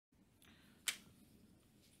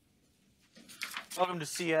Welcome to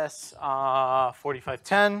CS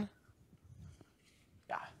 4510.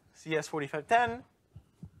 Yeah, CS 4510.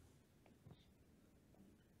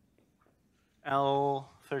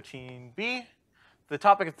 L13B. The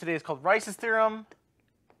topic of today is called Rice's theorem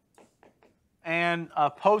and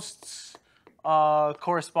posts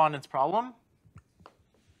correspondence problem.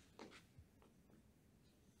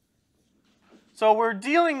 So we're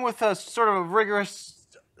dealing with a sort of a rigorous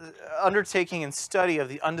undertaking and study of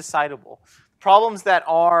the undecidable. Problems that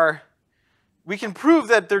are, we can prove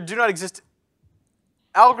that there do not exist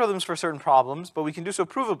algorithms for certain problems, but we can do so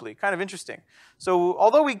provably. Kind of interesting. So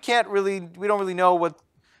although we don't really know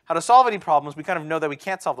how to solve any problems, we kind of know that we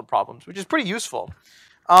can't solve the problems, which is pretty useful.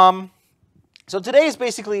 So today is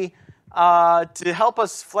basically to help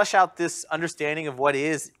us flesh out this understanding of what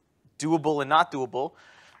is doable and not doable.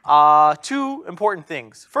 Two important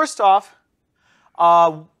things. First off,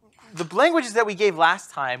 the languages that we gave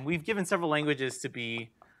last time, we've given several languages to be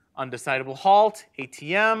undecidable. Halt,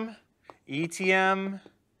 ATM, ETM,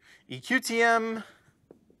 EQTM,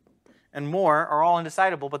 and more are all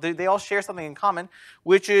undecidable, but they all share something in common,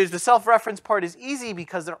 which is the self-reference part is easy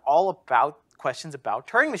because they're all about questions about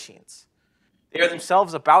Turing machines. They are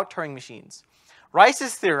themselves about Turing machines.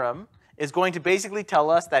 Rice's theorem is going to basically tell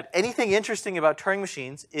us that anything interesting about Turing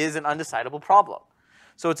machines is an undecidable problem.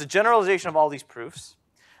 So it's a generalization of all these proofs.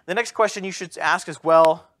 The next question you should ask is,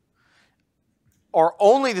 well, are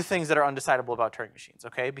only the things that are undecidable about Turing machines,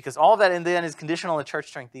 okay? Because all of that in the end is conditional on the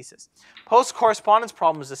Church-Turing thesis. Post-correspondence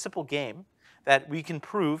problem is a simple game that we can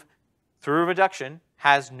prove through reduction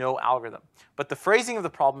has no algorithm. But the phrasing of the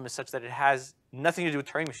problem is such that it has nothing to do with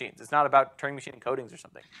Turing machines. It's not about Turing machine encodings or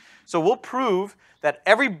something. So we'll prove that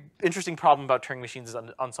every interesting problem about Turing machines is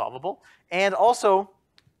unsolvable. And also,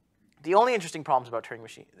 the only interesting problems about Turing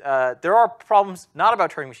machines, there are problems not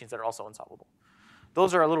about Turing machines that are also unsolvable.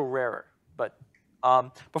 Those are a little rarer. But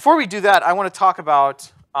before we do that, I want to talk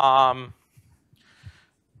about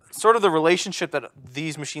sort of the relationship that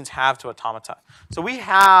these machines have to automata. So we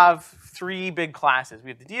have three big classes. We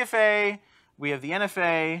have the DFA, we have the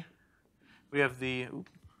NFA, we have the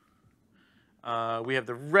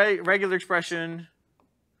regular expression.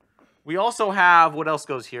 We also have, what else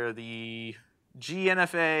goes here? The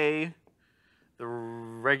GNFA, the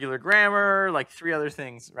regular grammar, like three other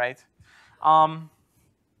things, right? And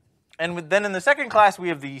then in the second class, we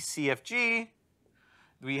have the CFG.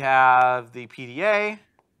 We have the PDA.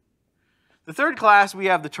 The third class, we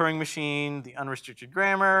have the Turing machine, the unrestricted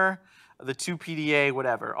grammar, the 2PDA,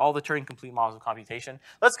 whatever, all the Turing complete models of computation.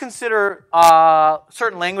 Let's consider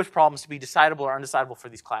certain language problems to be decidable or undecidable for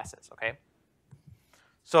these classes, okay?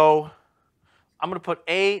 So I'm going to put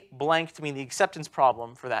A blank to mean the acceptance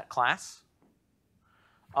problem for that class.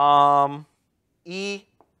 E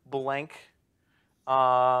blank,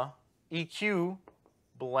 EQ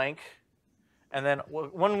blank, and then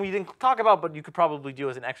one we didn't talk about, but you could probably do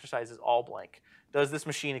as an exercise is all blank. Does this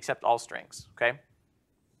machine accept all strings, okay?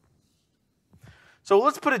 So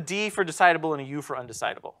let's put a D for decidable and a U for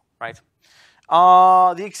undecidable, right?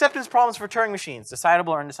 The acceptance problems for Turing machines, decidable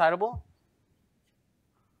or undecidable?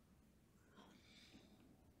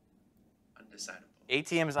 Undecidable.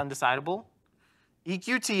 ATM is undecidable.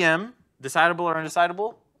 EQTM, decidable or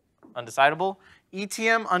undecidable? Undecidable.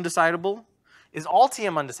 ETM, undecidable. Is all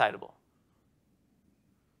TM undecidable?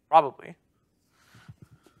 Probably.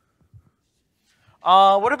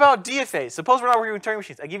 What about DFA? Suppose we're not working with Turing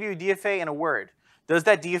machines. I give you a DFA and a word. Does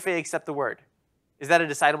that DFA accept the word? Is that a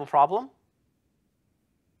decidable problem?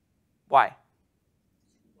 Why?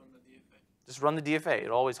 Run the DFA. Just run the DFA.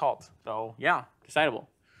 It'll always halt. So yeah, decidable.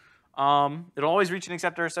 It'll always reach an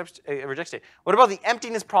accept or a reject state. What about the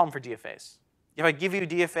emptiness problem for DFAs? If I give you a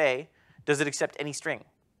DFA, does it accept any string?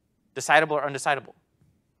 Decidable or undecidable?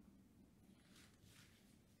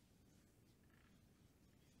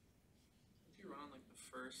 If you run on like the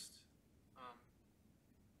first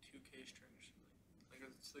 2K string or something, like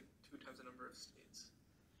it's like 2 times the number of states.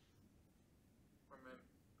 Or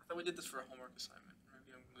I thought we did this for a homework assignment.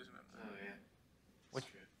 Maybe I'm losing my mind. Oh yeah.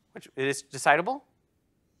 Which it is decidable?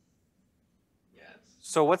 Yes.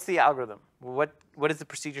 So what's the algorithm? What is the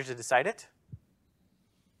procedure to decide it?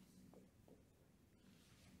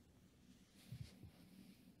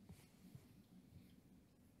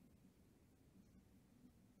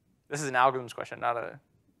 This is an algorithms question, not a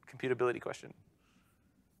computability question.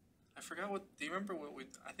 I forgot what. Do you remember what we?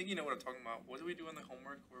 I think you know what I'm talking about. What did we do on the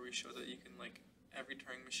homework where we showed that you can like every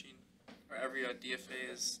Turing machine or every DFA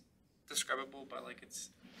is describable by like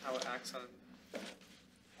it's how it acts on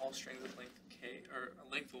all strings of length k or a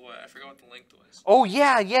length of what? I forgot what the length was. Oh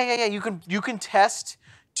yeah. You can test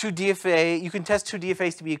two DFA. You can test two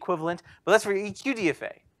DFAs to be equivalent, but that's for EQ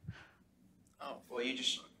DFA. Oh, well, you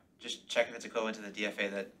just check if it's equivalent to the DFA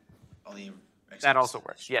that only accepts. That also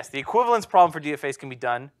works. Yes, the equivalence problem for DFAs can be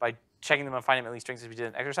done by checking them on finite least strings as we did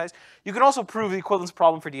in exercise. You can also prove the equivalence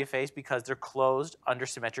problem for DFAs because they're closed under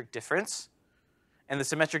symmetric difference. And the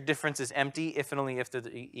symmetric difference is empty if and only if they're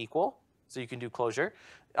equal. So you can do closure.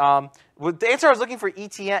 The answer I was looking for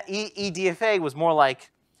EDFA was more like,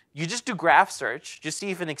 you just do graph search, just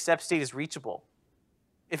see if an accept state is reachable.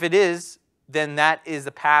 If it is, then that is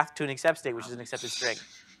the path to an accept state, which is an accepted string.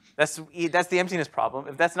 That's the emptiness problem.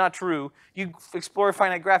 If that's not true, you explore a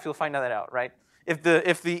finite graph, you'll find that out, right? If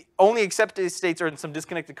the only accepted states are in some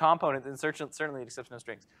disconnected component, then certainly it accepts no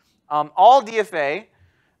strings. All DFA,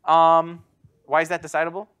 why is that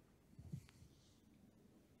decidable?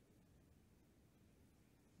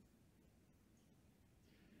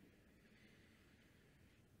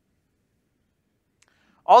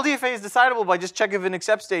 All DFA is decidable by just checking if an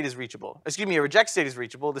accept state is reachable. Excuse me, a reject state is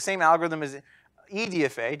reachable. The same algorithm as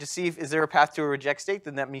EDFA, just see if is there a path to a reject state,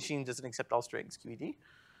 then that machine doesn't accept all strings, QED.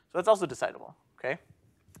 So that's also decidable, okay?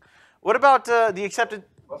 What about the accepted?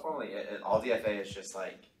 Well, formally, all DFA is just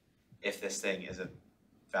like if this thing is a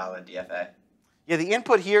valid DFA. Yeah, the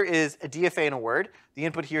input here is a DFA and a word. The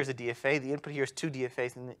input here is a DFA. The input here is two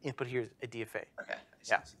DFAs, and the input here is a DFA. Okay.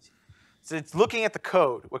 Yeah. So it's looking at the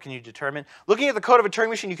code. What can you determine? Looking at the code of a Turing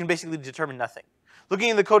machine, you can basically determine nothing.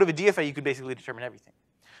 Looking at the code of a DFA, you can basically determine everything.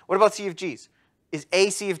 What about CFGs? Is a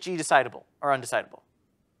CFG decidable or undecidable?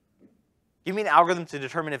 Give me an algorithm to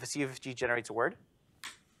determine if a CFG generates a word.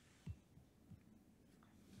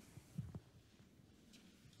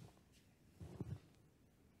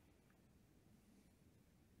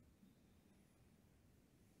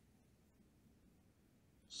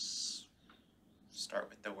 Start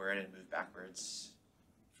with the word and move backwards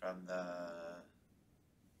from the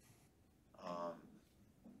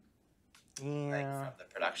like from the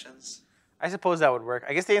productions. I suppose that would work.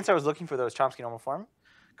 I guess the answer I was looking for though is Chomsky normal form.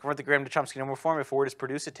 Convert the gram to Chomsky normal form. If a word is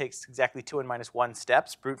produced, it takes exactly 2n minus 1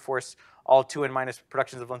 steps. Brute force all 2n minus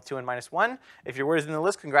productions of length 2n minus 1. If your word is in the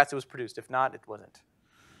list, congrats, it was produced. If not, it wasn't.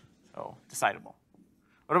 So decidable.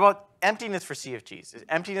 What about emptiness for CFGs? Is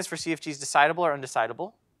emptiness for CFGs decidable or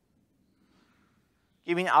undecidable?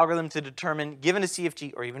 Give me an algorithm to determine, given a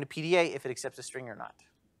CFG or even a PDA, if it accepts a string or not.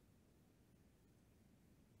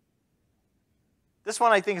 This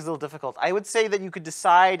one I think is a little difficult. I would say that you could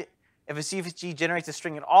decide if a CFG generates a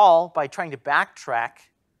string at all by trying to backtrack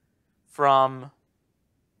from,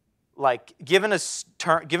 like, given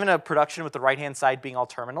a production with the right-hand side being all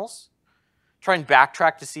terminals, try and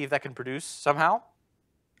backtrack to see if that can produce somehow.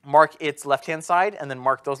 Mark its left-hand side, and then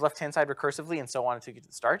mark those left-hand side recursively, and so on until you get to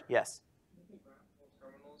the start. Yes?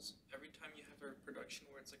 Every time you have a production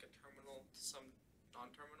where it's like a terminal to some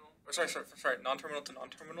non-terminal, or sorry, non-terminal to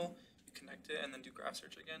non-terminal, you connect it and then do graph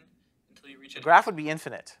search again until you reach it. The graph would be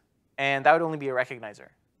infinite, and that would only be a recognizer.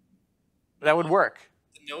 That would work.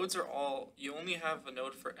 The nodes are all, you only have a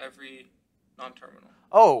node for every non-terminal.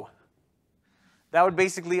 Oh, that would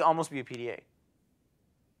basically almost be a PDA.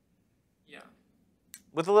 Yeah.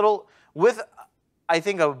 With I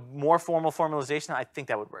think a more formal formalization, I think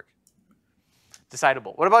that would work.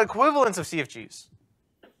 Decidable. What about equivalence of CFGs? This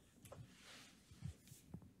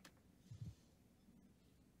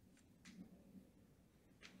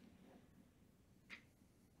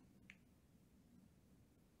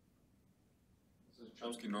is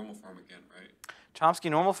Chomsky normal form again, right?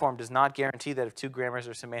 Chomsky normal form does not guarantee that if two grammars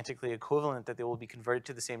are semantically equivalent that they will be converted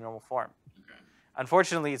to the same normal form. Okay.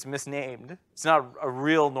 Unfortunately, it's misnamed. It's not a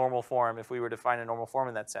real normal form if we were to find a normal form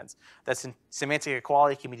in that sense. That semantic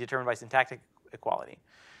equality can be determined by syntactic equality.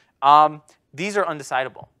 These are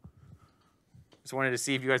undecidable. Just wanted to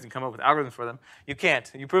see if you guys can come up with algorithms for them. You can't.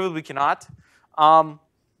 You provably cannot.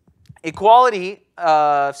 Equality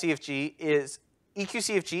CFG is EQ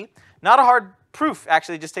CFG. Not a hard proof,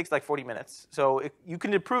 actually. It just takes like 40 minutes. So you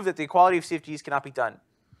can prove that the equality of CFGs cannot be done.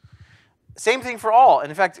 Same thing for all. And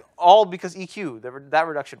in fact, all because EQ, that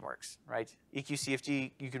reduction works, right? EQ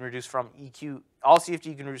CFG you can reduce from EQ. All CFG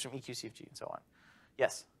you can reduce from EQ CFG and so on.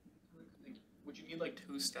 Yes? Would you need like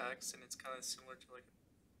two stacks and it's kind of similar to like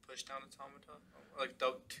a push down automata? Or like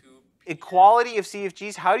two. Equality of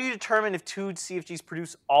CFGs, how do you determine if two CFGs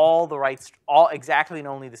produce all exactly and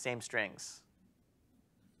only the same strings?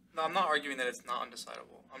 No, I'm not arguing that it's not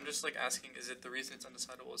undecidable. I'm just like asking, is it the reason it's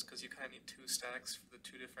undecidable is because you kind of need two stacks for the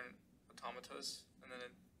two different automatas, and then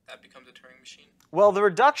that becomes a Turing machine? Well, the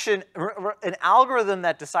reduction, an algorithm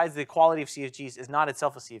that decides the equality of CFGs is not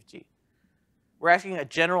itself a CFG. We're asking a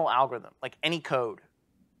general algorithm, like any code.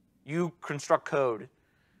 You construct code,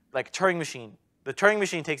 like a Turing machine. The Turing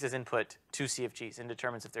machine takes as input two CFGs and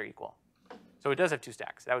determines if they're equal. So it does have two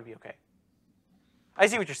stacks. That would be okay. I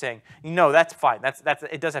see what you're saying. No, that's fine.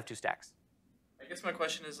 It does have two stacks. I guess my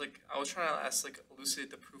question is, like, I was trying to ask, like,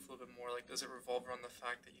 elucidate the proof a little bit more. Like, does it revolve around the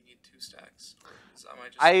fact that you need two stacks? Or am I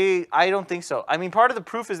just... I don't think so. I mean, part of the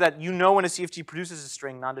proof is that you know when a CFG produces a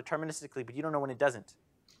string non-deterministically, but you don't know when it doesn't.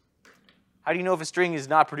 How do you know if a string is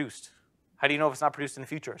not produced? How do you know if it's not produced in the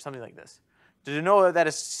future or something like this? To know that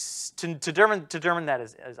is to determine that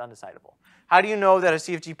is undecidable. How do you know that a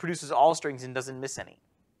CFG produces all strings and doesn't miss any?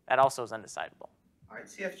 That also is undecidable. Aren't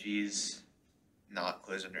CFGs not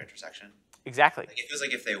closed under intersection? Exactly. Like, it feels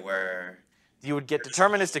like if they were. You would get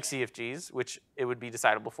deterministic CFGs, which it would be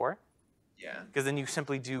decidable for. Yeah. Because then you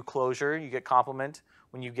simply do closure, you get complement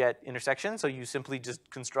when you get intersection, so you simply just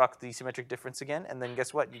construct the symmetric difference again, and then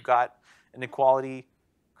guess what? You got an equality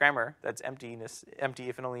grammar that's empty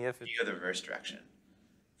if and only if. You go the reverse direction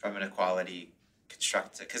from an equality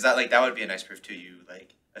construct, because that would be a nice proof too. You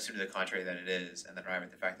like assume to the contrary that it is, and then arrive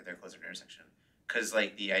at the fact that they're closed under intersection. Because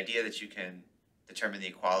like the idea that you can determine the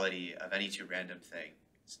equality of any two random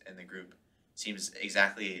things in the group seems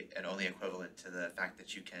exactly and only equivalent to the fact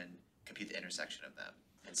that you can compute the intersection of them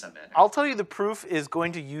in some manner. I'll tell you the proof is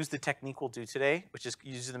going to use the technique we'll do today, which is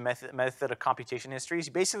using the method of computation histories.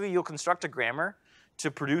 Basically, you'll construct a grammar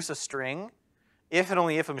to produce a string if and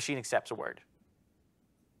only if a machine accepts a word.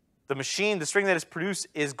 The string that is produced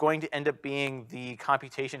is going to end up being the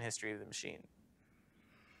computation history of the machine.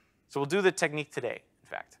 So we'll do the technique today, in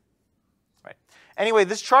fact. Right. Anyway,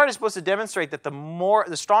 this chart is supposed to demonstrate that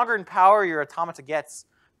the stronger in power your automata gets,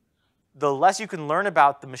 the less you can learn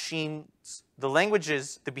about the machines, the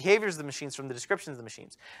languages, the behaviors of the machines from the descriptions of the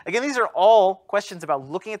machines. Again, these are all questions about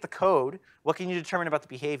looking at the code. What can you determine about the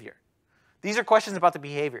behavior? These are questions about the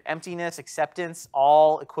behavior. Emptiness, acceptance,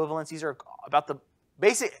 all, equivalence. These are about the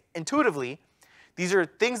basic, intuitively, these are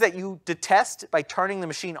things that you detest by turning the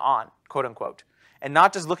machine on, quote unquote, and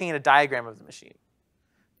not just looking at a diagram of the machine.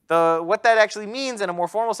 What that actually means in a more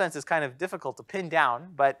formal sense is kind of difficult to pin down,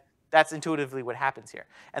 but that's intuitively what happens here.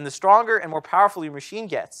 And the stronger and more powerful your machine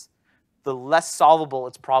gets, the less solvable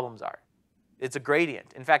its problems are. It's a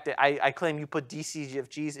gradient. In fact, I claim you put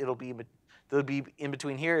DCGFGs, it'll be in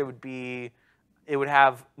between here. It would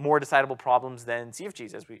have more decidable problems than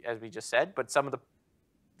CFGs, as we just said, but some of the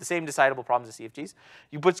same decidable problems as CFGs.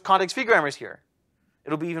 You put context-free grammars here,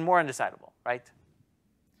 it'll be even more undecidable, right?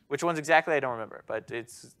 Which ones exactly, I don't remember, but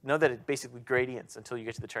know that it's basically gradients until you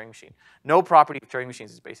get to the Turing machine. No property of Turing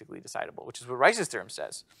machines is basically decidable, which is what Rice's theorem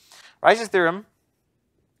says. Rice's theorem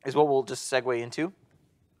is what we'll just segue into.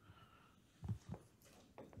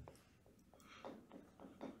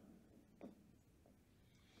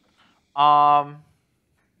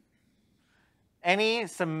 Any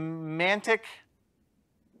semantic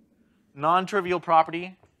non-trivial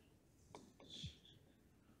property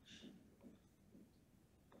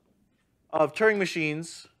of Turing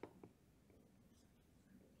machines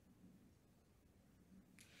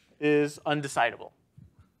is undecidable.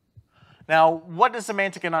 Now, what does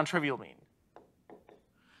semantic and non-trivial mean?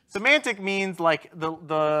 Semantic means like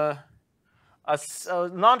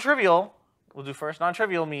non-trivial, we'll do first.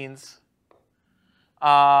 Non-trivial means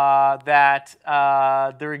that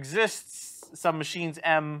there exists some machines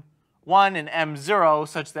M1 and M0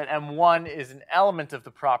 such that M1 is an element of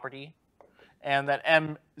the property and that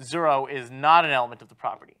M0 is not an element of the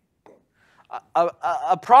property.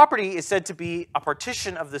 A property is said to be a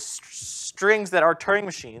partition of the strings that are Turing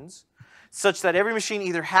machines such that every machine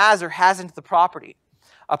either has or hasn't the property.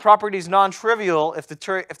 A property is non-trivial if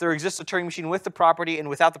there exists a Turing machine with the property and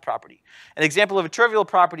without the property. An example of a trivial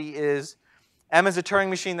property is M is a Turing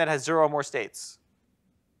machine that has 0 or more states.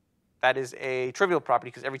 That is a trivial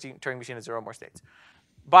property because every Turing machine has 0 or more states.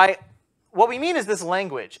 By what we mean is this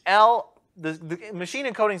language. The machine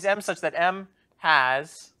encoding M such that M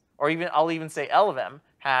has, or even I'll even say L of M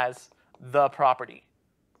has the property.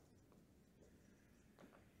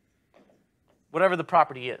 Whatever the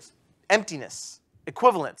property is. Emptiness,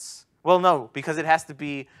 equivalence. Well, no, because it has to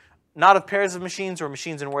be not of pairs of machines or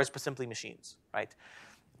machines and words, but simply machines, right?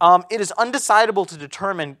 It is undecidable to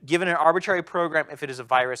determine, given an arbitrary program, if it is a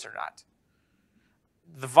virus or not.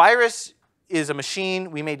 The virus is a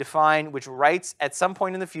machine we may define which writes at some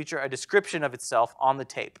point in the future a description of itself on the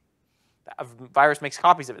tape. A virus makes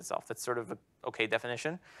copies of itself. That's sort of an okay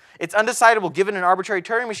definition. It's undecidable, given an arbitrary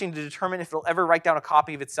Turing machine, to determine if it'll ever write down a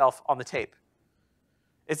copy of itself on the tape.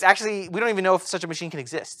 It's actually, we don't even know if such a machine can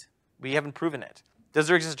exist. We haven't proven it. Does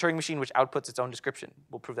there exist a Turing machine which outputs its own description?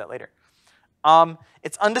 We'll prove that later.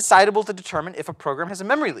 It's undecidable to determine if a program has a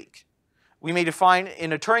memory leak. We may define,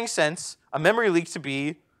 in a Turing sense, a memory leak to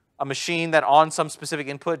be a machine that on some specific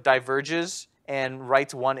input diverges and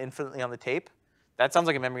writes 1 infinitely on the tape. That sounds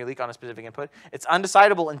like a memory leak on a specific input. It's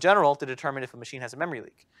undecidable in general to determine if a machine has a memory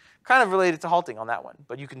leak. Kind of related to halting on that one,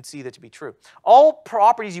 but you can see that to be true. All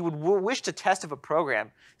properties you would wish to test of a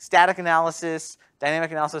program, static analysis,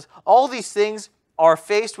 dynamic analysis, all these things are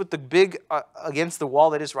faced with the big against the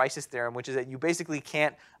wall that is Rice's theorem, which is that you basically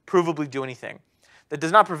can't provably do anything. That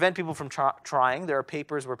does not prevent people from trying. There are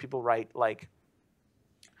papers where people write like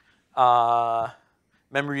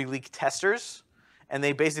memory leak testers, and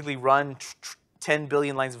they basically run 10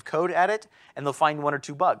 billion lines of code at it, and they'll find 1 or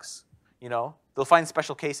 2 bugs. You know, they'll find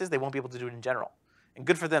special cases. They won't be able to do it in general. And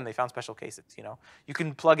good for them, they found special cases. You know, you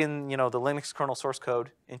can plug in the Linux kernel source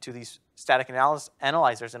code into these static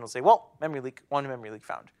analyzers, and it'll say, well, memory leak, 1 memory leak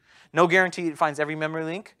found. No guarantee it finds every memory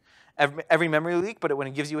leak, but when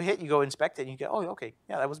it gives you a hit, you go inspect it, and you go, oh, okay,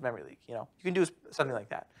 yeah, that was a memory leak. You know, you can do something like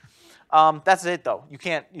that. That's it, though. You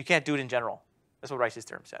can't do it in general. That's what Rice's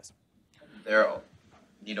theorem says.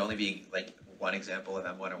 You'd only be like 1 example of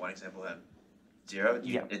M1 or 1 example of M0?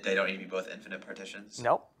 Yeah. They don't need to be both infinite partitions?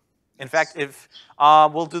 No. In fact, if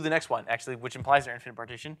we'll do the next one actually, which implies they're infinite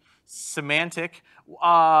partition. Semantic.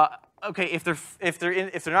 Okay, if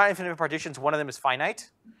they're not infinite partitions, one of them is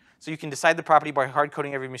finite. So you can decide the property by hard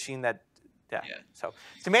coding every machine that. Yeah. So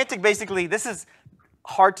semantic, basically, this is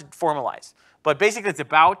hard to formalize, but basically it's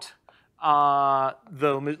about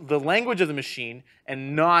the language of the machine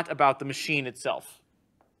and not about the machine itself.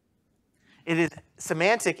 It is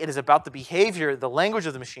semantic. It is about the behavior, the language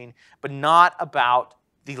of the machine, but not about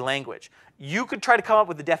the language. You could try to come up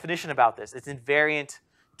with a definition about this. It's invariant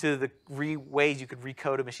to the ways you could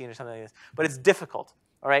recode a machine or something like this, but it's difficult.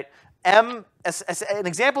 All right. An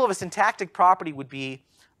example of a syntactic property would be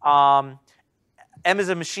M is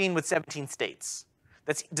a machine with 17 states.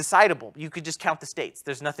 That's decidable. You could just count the states.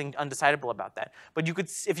 There's nothing undecidable about that. But you could,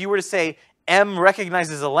 if you were to say M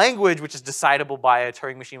recognizes a language which is decidable by a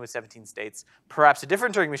Turing machine with 17 states, perhaps a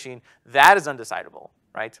different Turing machine, that is undecidable,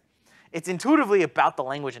 right? It's intuitively about the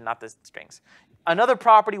language and not the strings. Another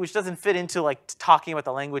property which doesn't fit into like talking about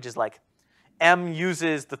the language is like M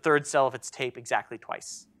uses the 3rd cell of its tape exactly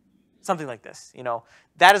twice. Something like this. You know,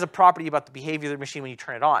 that is a property about the behavior of the machine when you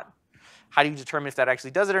turn it on. How do you determine if that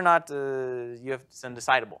actually does it or not? It's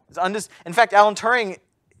undecidable. In fact, Alan Turing,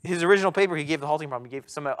 his original paper, he gave the halting problem. He gave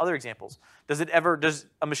some other examples. Does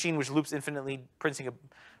a machine which loops infinitely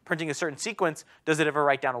printing a certain sequence, does it ever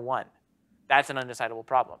write down a 1? That's an undecidable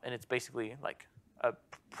problem, and it's basically like a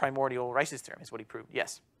primordial Rice's theorem is what he proved.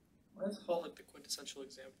 Yes? Why is halt like the quintessential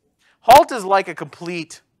example? Halt is like a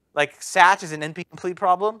complete, like SAT is an NP complete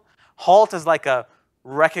problem. Halt is like a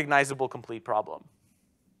recognizable complete problem.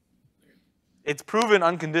 It's proven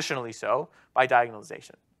unconditionally so by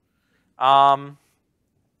diagonalization.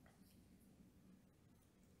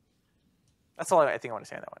 That's all I think I want to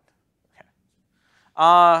say on that one.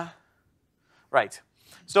 Okay. Right.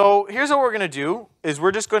 So here's what we're going to do is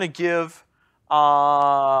we're just going to give,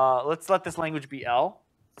 let's let this language be L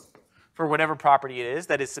for whatever property it is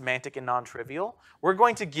that is semantic and non-trivial. We're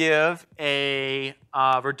going to give a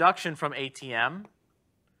reduction from ATM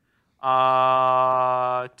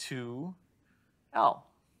to L.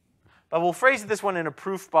 But we'll phrase this one in a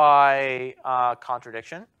proof by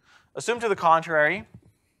contradiction. Assume to the contrary.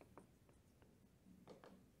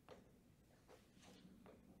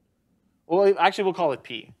 Well, actually, we'll call it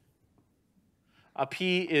P.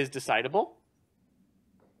 P is decidable.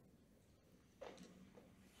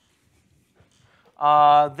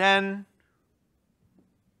 Then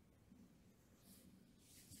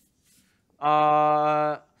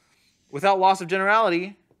without loss of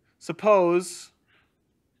generality, suppose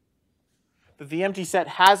that the empty set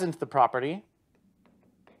hasn't the property.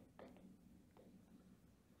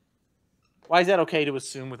 Why is that okay to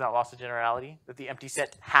assume without loss of generality, that the empty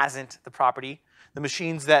set hasn't the property? The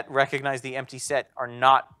machines that recognize the empty set are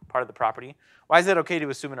not part of the property. Why is that okay to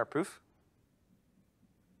assume in our proof?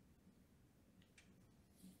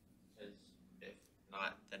 Because if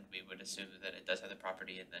not, then we would assume that it does have the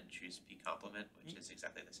property and then choose P complement, which is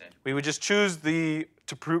exactly the same. We would just choose to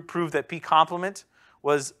prove that P complement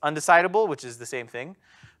was undecidable, which is the same thing.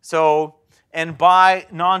 So, and by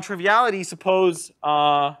non-triviality, suppose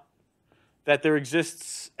that there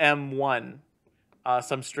exists M1,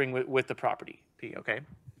 some string with the property P, okay?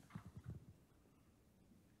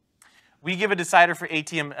 We give a decider for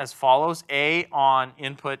ATM as follows. A on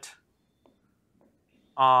input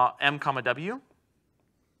M comma W.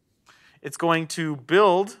 It's going to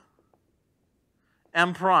build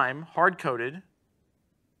M prime hard-coded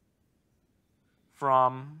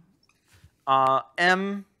from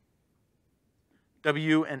M,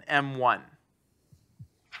 W, and M1.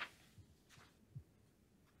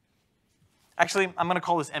 Actually, I'm going to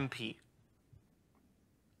call this MP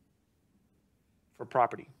for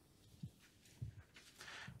property.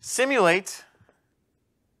 Simulate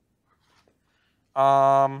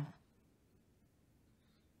no,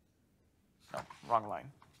 wrong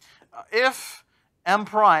line. If M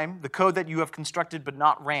prime, the code that you have constructed but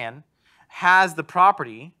not ran, has the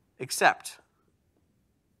property accept,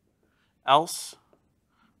 else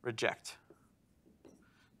reject.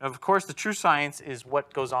 Now, of course, the true science is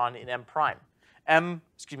what goes on in M prime.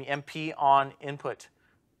 MP on input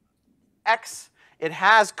X, it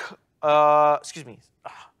has,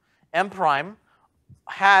 M prime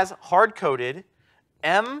has hard-coded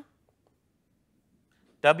M,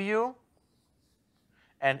 W,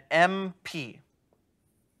 and MP.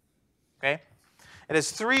 Okay? It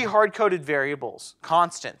has three hard-coded variables,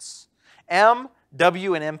 constants, M,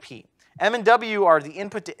 W, and MP. M and W are the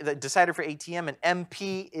input, the decider for ATM, and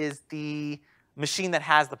MP is the machine that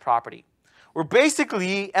has the property. We're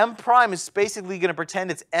basically, M prime is basically going to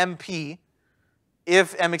pretend it's MP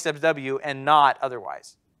if M accepts W and not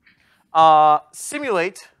otherwise.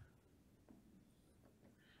 Simulate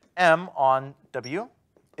M on W.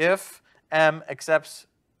 If M accepts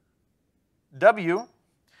W,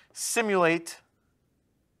 simulate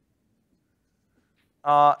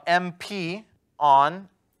MP on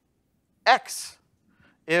X.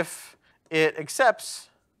 If it accepts,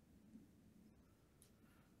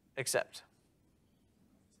 accept.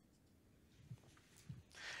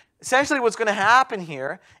 Essentially what's going to happen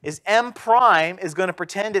here is M prime is going to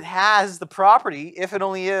pretend it has the property if and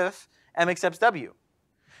only if M accepts W.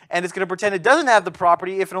 And it's going to pretend it doesn't have the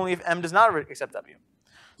property if and only if M does not accept W.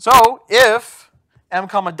 So if M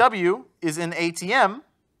comma W is in ATM,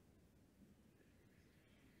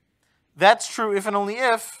 that's true if and only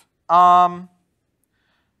if L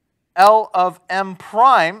of M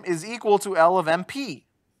prime is equal to L of MP.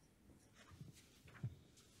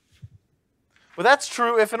 But that's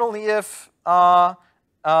true if and only if the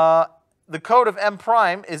code of M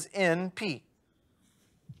prime is in P.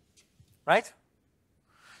 Right?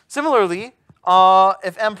 Similarly,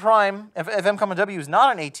 if M comma W is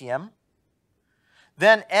not an ATM,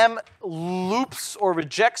 then M loops or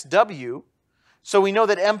rejects W, so we know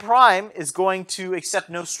that M prime is going to accept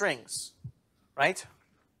no strings, right?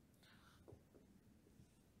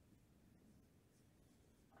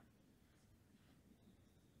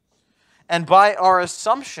 And by our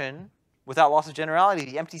assumption, without loss of generality,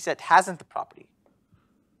 the empty set hasn't the property.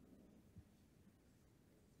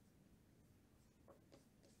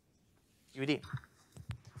 UD.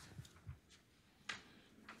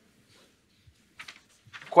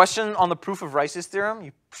 Question on the proof of Rice's theorem?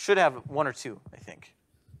 You should have one or two, I think.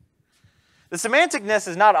 The semanticness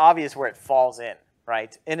is not obvious where it falls in,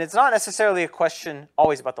 right? And it's not necessarily a question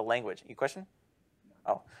always about the language. You question?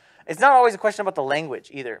 Oh. It's not always a question about the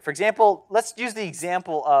language either. For example, let's use the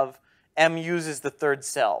example of M uses the third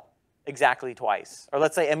cell exactly twice. Or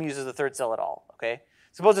let's say M uses the third cell at all, okay?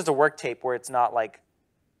 Suppose it's a work tape where it's not like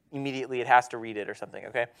immediately it has to read it or something,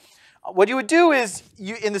 okay? What you would do is,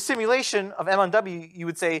 in the simulation of M on W, you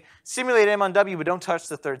would say, simulate M on W, but don't touch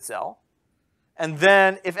the third cell. And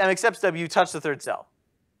then, if M accepts W, touch the third cell.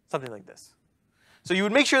 Something like this. So you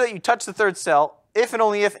would make sure that you touch the third cell if and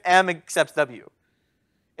only if M accepts W.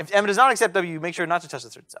 If M does not accept W, you make sure not to touch the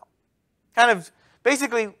third cell. Kind of,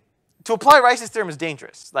 basically, to apply Rice's theorem is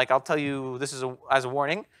dangerous. Like, I'll tell you this is as a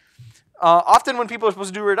warning. Often when people are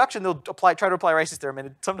supposed to do a reduction, they'll try to apply Rice's theorem,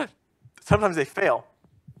 and sometimes they fail.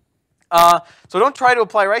 So don't try to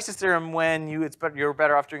apply Rice's theorem when you're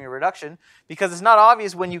better off doing a reduction, because it's not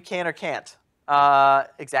obvious when you can or can't.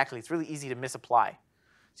 Exactly, it's really easy to misapply.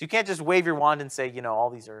 So you can't just wave your wand and say, you know, all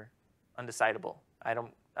these are undecidable.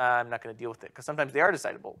 I'm not going to deal with it, because sometimes they are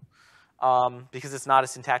decidable, because it's not a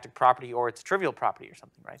syntactic property or it's a trivial property or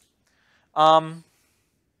something, right?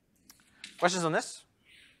 Questions on this?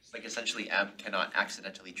 Like essentially M cannot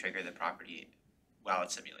accidentally trigger the property while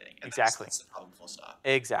it's simulating. And Exactly. That's the problem, full stop.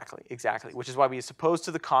 Exactly, exactly. Which is why we suppose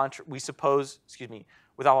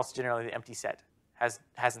without loss of generality, the empty set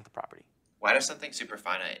hasn't the property. Why does something super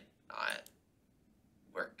finite not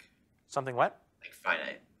work? Something what? Like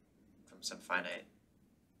finite, from some finite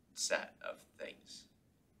set of things.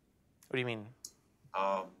 What do you mean?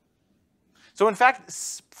 So in fact,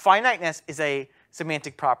 finiteness is a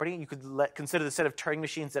semantic property. You could consider the set of Turing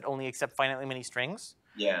machines that only accept finitely many strings.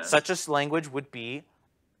 yeah. Such a language would be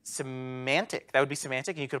semantic. That would be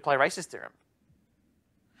semantic, and you could apply Rice's theorem.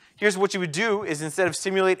 Here's what you would do: is instead of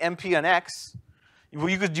simulate MP on X, you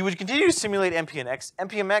would continue to simulate MP on X.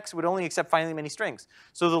 MP on X would only accept finitely many strings.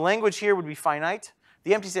 So the language here would be finite.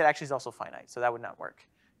 The empty set actually is also finite, so that would not work.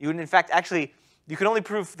 You would, in fact, actually, You can only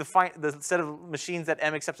prove the set of machines that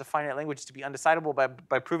M accepts a finite language to be undecidable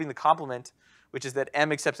by proving the complement, which is that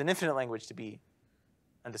M accepts an infinite language to be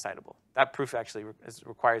undecidable. That proof actually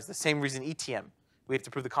requires the same reason ETM. We have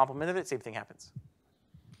to prove the complement of it, same thing happens.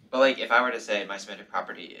 But like, if I were to say my semantic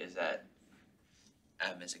property is that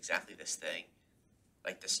M is exactly this thing,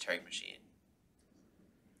 like this Turing machine.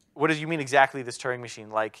 What do you mean exactly this Turing machine?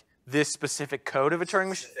 Like this specific code of a Turing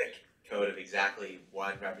machine? Specific code of exactly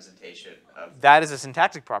one representation of. That is a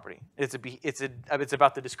syntactic property. It's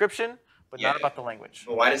about the description, but Yeah, not about the language.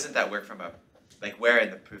 But why doesn't that work from a, like, where in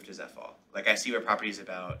the proof does that fall? Like, I see where properties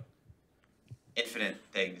about infinite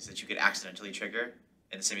things that you could accidentally trigger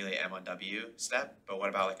in the simulate M on W step, but what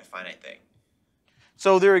about like a finite thing?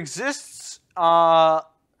 So there exists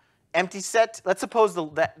empty set. Let's suppose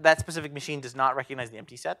that specific machine does not recognize the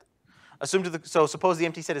empty set. So suppose the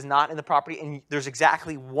empty set is not in the property, and there's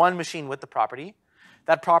exactly one machine with the property.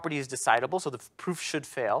 That property is decidable, so the proof should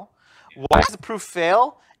fail. Why does the proof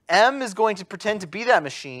fail? M is going to pretend to be that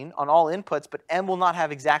machine on all inputs, but M will not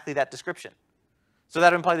have exactly that description. So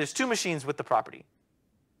that would imply there's two machines with the property.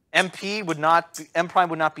 M prime would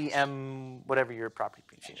not be M whatever your property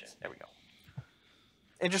machine is. There we go.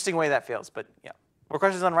 Interesting way that fails, but yeah. More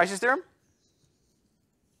questions on Rice's theorem?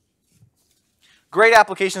 Great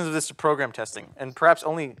applications of this to program testing, and perhaps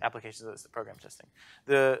only applications of this to program testing.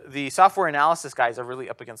 The software analysis guys are really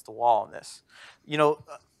up against the wall on this. You know,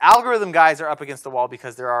 algorithm guys are up against the wall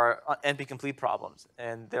because there are NP-complete problems,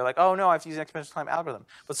 and they're like, oh no, I have to use an exponential time algorithm.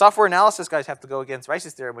 But software analysis guys have to go against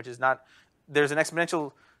Rice's theorem, which is not, there's an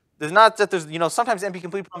exponential, there's not that there's, you know, sometimes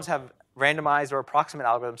NP-complete problems have randomized or approximate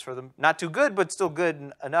algorithms for them. Not too good, but still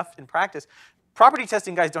good enough in practice. Property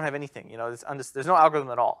testing guys don't have anything, you know, there's no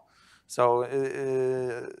algorithm at all. So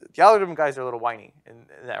the algorithm guys are a little whiny in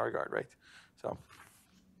that regard, right? So,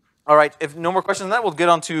 all right, if no more questions on that, we'll get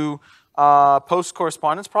on to post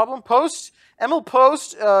correspondence problem. Emil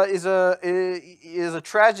Post is a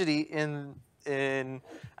tragedy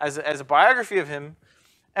as a biography of him.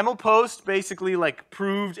 Emil Post basically like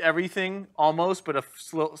proved everything almost, but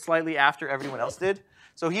slightly after everyone else did.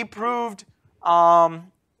 So he proved,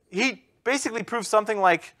 he basically proved something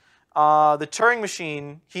like the Turing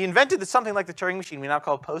machine. He invented something like the Turing machine we now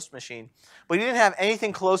call Post machine, but he didn't have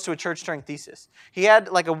anything close to a Church-Turing thesis. He had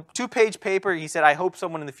like a 2-page paper. He said, I hope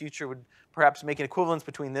someone in the future would perhaps make an equivalence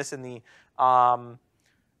between this and the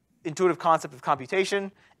intuitive concept of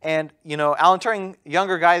computation. And you know, Alan Turing,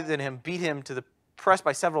 younger guy than him, beat him to the press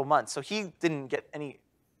by several months. So he didn't get any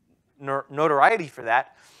notoriety for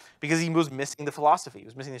that because he was missing the philosophy. He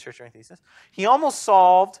was missing the Church-Turing thesis. He almost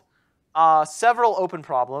solved several open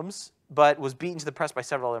problems, but was beaten to the press by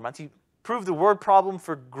several other months. He proved the word problem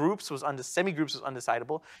for groups semi-groups was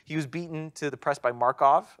undecidable. He was beaten to the press by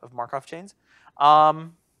Markov of Markov chains.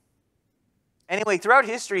 Anyway, throughout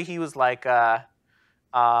history, he was like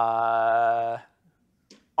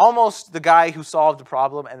almost the guy who solved the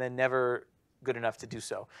problem and then never good enough to do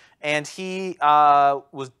so. And he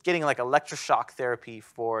was getting like electroshock therapy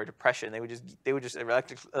for depression. They would just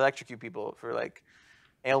electrocute people for like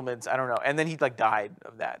ailments, I don't know. And then he like died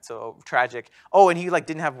of that, so tragic. Oh, and he like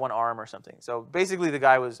didn't have one arm or something. So basically the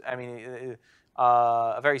guy was, I mean,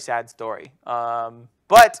 a very sad story.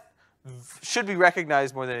 But should be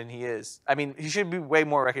recognized more than he is. I mean, he should be way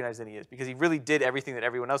more recognized than he is because he really did everything that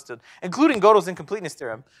everyone else did, including Gödel's incompleteness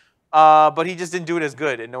theorem. But he just didn't do it as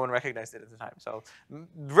good, and no one recognized it at the time. So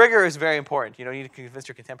rigor is very important. You know, you need to convince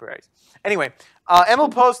your contemporaries. Anyway, Emil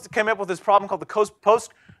Post came up with this problem called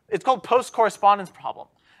it's called post correspondence problem.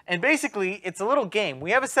 And basically, it's a little game.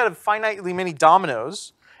 We have a set of finitely many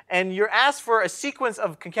dominoes, and you're asked for a sequence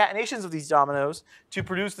of concatenations of these dominoes to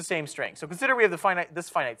produce the same string. So consider we have this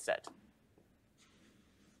finite set.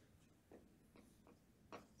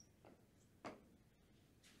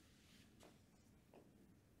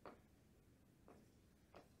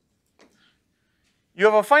 You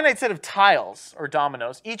have a finite set of tiles, or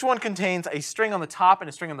dominoes. Each one contains a string on the top and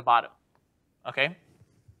a string on the bottom. Okay?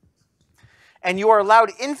 And you are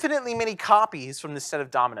allowed infinitely many copies from this set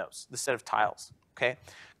of dominoes, this set of tiles. Okay?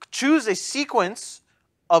 Choose a sequence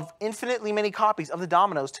of infinitely many copies of the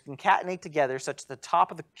dominoes to concatenate together such that the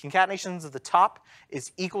top of the concatenations of the top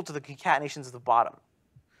is equal to the concatenations of the bottom.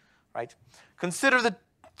 Right? Consider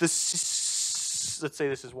let's say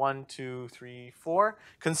this is 1, 2, 3, 4.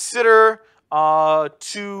 Consider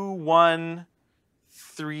 2, 1,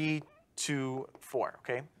 3, 2, 4.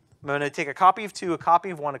 Okay? I'm going to take a copy of 2, a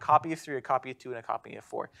copy of 1, a copy of 3, a copy of 2, and a copy of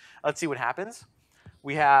 4. Let's see what happens.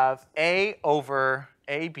 We have A over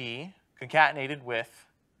AB concatenated with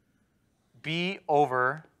B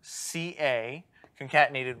over CA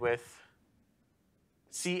concatenated with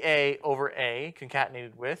CA over A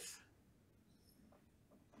concatenated with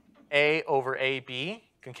A over AB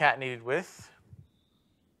concatenated with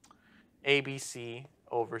ABC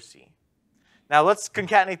over C. Now let's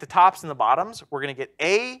concatenate the tops and the bottoms. We're going to get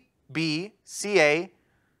A, B, CA,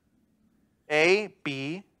 A,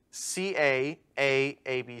 B, CA,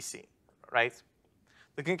 A, B, C, right?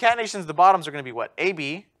 The concatenations of the bottoms are going to be what?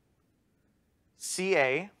 AB,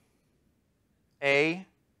 CA,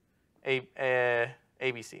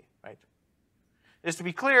 ABC, right? Just to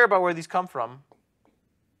be clear about where these come from,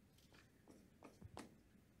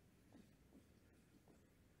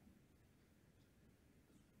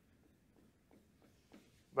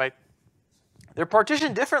 right? They're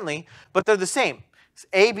partitioned differently, but they're the same. It's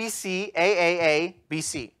ABC, AAA,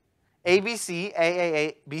 BC. ABC,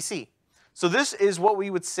 AAA, BC. So this is what we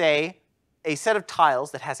would say a set of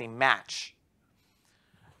tiles that has a match.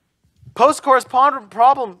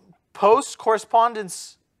 Post-correspondence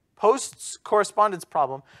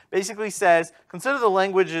problem basically says, consider the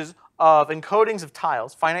languages of encodings of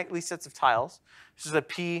tiles, finitely sets of tiles, such as that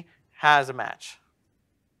P has a match.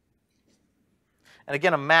 And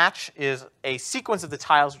again, a match is a sequence of the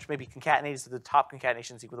tiles which may be concatenated so the top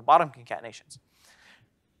concatenations equal the bottom concatenations.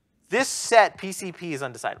 This set, PCP, is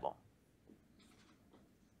undecidable.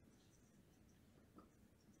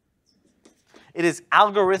 It is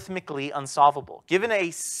algorithmically unsolvable. Given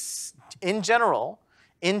in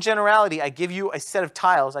generality, I give you a set of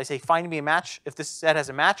tiles. I say, find me a match if this set has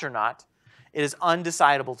a match or not. It is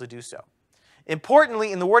undecidable to do so.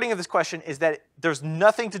 Importantly, in the wording of this question is that there's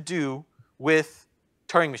nothing to do with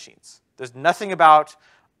Turing machines. There's nothing about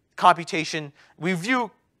computation. We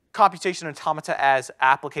view computation automata as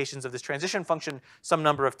applications of this transition function some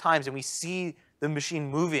number of times, and we see the machine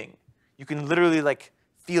moving. You can literally like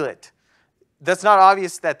feel it. That's not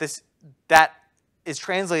obvious that that is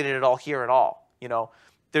translated at all here at all. You know,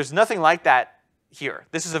 there's nothing like that here.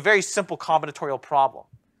 This is a very simple combinatorial problem,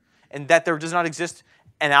 and that there does not exist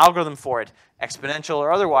an algorithm for it, exponential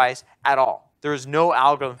or otherwise, at all. There is no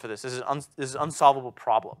algorithm for this. This is an unsolvable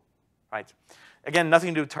problem, right? Again, nothing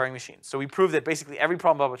to do with Turing machines. So we proved that basically every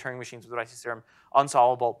problem about Turing machines with Rice's theorem,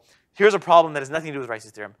 unsolvable. Here's a problem that has nothing to do with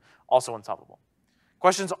Rice's theorem, also unsolvable.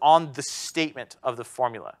 Questions on the statement of the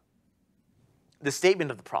formula. The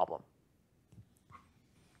statement of the problem.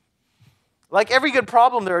 Like every good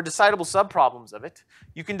problem, there are decidable subproblems of it.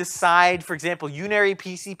 You can decide, for example, unary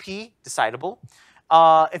PCP, decidable.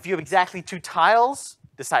 If you have exactly two tiles,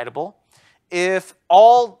 decidable. If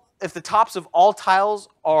the tops of all tiles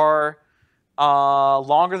are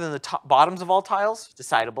longer than the bottoms of all tiles,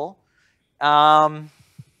 decidable. But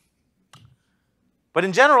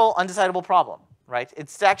in general, undecidable problem, right?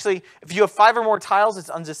 It's actually, if you have 5 or more tiles, it's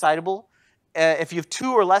undecidable. If you have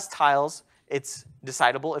 2 or less tiles, it's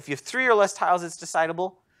decidable. If you have 3 or less tiles, it's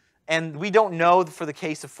decidable. And we don't know for the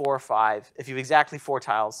case of 4 or 5, if you have exactly 4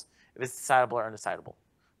 tiles, if it's decidable or undecidable.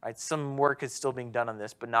 Right? Some work is still being done on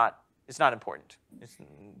this, but it's not important.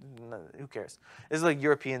 Who cares? This is like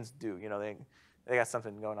Europeans do. You know, they got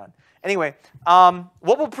something going on. Anyway,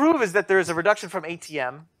 what we'll prove is that there is a reduction from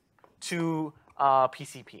ATM to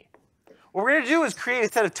PCP. What we're going to do is create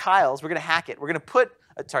a set of tiles. We're going to hack it. We're going to put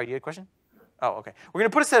sorry, do you have a question? Oh, okay. We're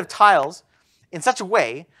going to put a set of tiles in such a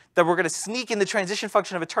way that we're going to sneak in the transition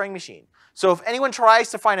function of a Turing machine. So if anyone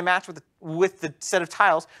tries to find a match with the set of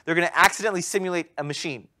tiles, they're going to accidentally simulate a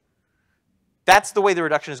machine. That's the way the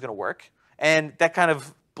reduction is going to work, and that kind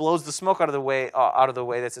of blows the smoke out of the way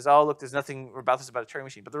that says, oh, look, there's nothing about this about a Turing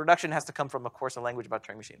machine. But the reduction has to come from, of course, a language about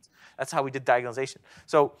Turing machines. That's how we did diagonalization.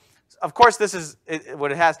 So, of course, this is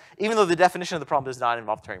what it has, even though the definition of the problem does not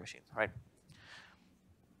involve Turing machines, right?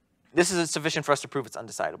 This is sufficient for us to prove it's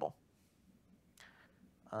undecidable.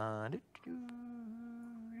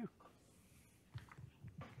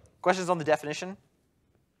 Questions on the definition?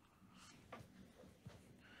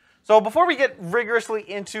 So before we get rigorously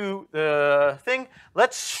into the thing,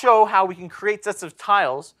 let's show how we can create sets of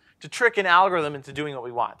tiles to trick an algorithm into doing what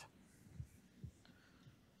we want.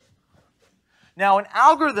 Now, an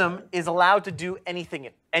algorithm is allowed to do anything.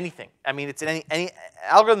 I mean, it's any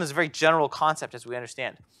algorithm is a very general concept, as we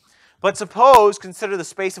understand. But suppose, consider the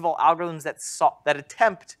space of all algorithms that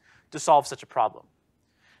attempt to solve such a problem.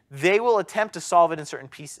 They will attempt to solve it in certain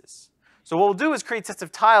pieces. So what we'll do is create sets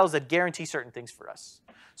of tiles that guarantee certain things for us.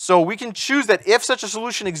 So we can choose that if such a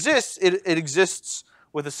solution exists, it exists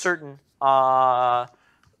with a certain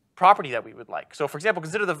property that we would like. So for example,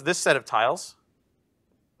 consider this set of tiles.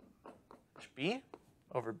 B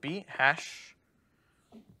over B hash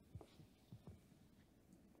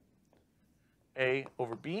A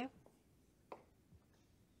over B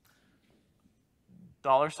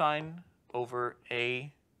 $$ over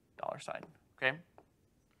a $sign, okay?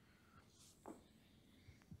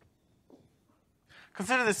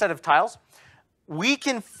 Consider this set of tiles. We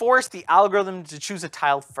can force the algorithm to choose a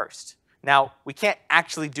tile first. Now, we can't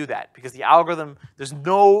actually do that because the algorithm, there's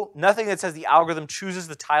nothing that says the algorithm chooses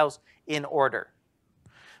the tiles in order.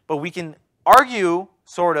 But we can argue,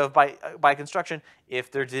 sort of, by construction,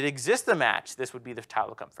 if there did exist a match, this would be the tile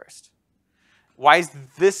to come first. Why is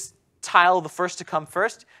this tile the first to come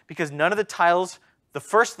first? Because none of the tiles, the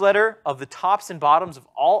first letter of the tops and bottoms of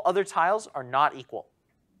all other tiles are not equal.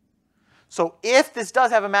 So if this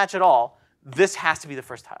does have a match at all, this has to be the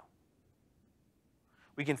first tile.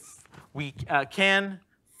 We can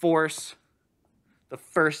force the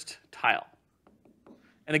first tile.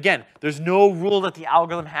 And again, there's no rule that the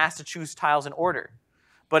algorithm has to choose tiles in order.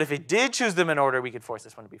 But if it did choose them in order, we could force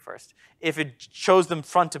this one to be first. If it chose them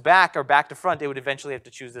front to back or back to front, it would eventually have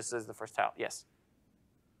to choose this as the first tile. Yes?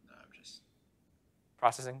 No, I'm just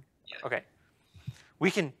Processing? Yeah. Okay.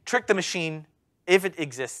 We can trick the machine, if it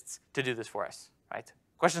exists, to do this for us, right?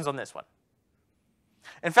 Questions on this one?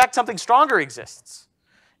 In fact, something stronger exists.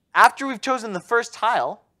 After we've chosen the first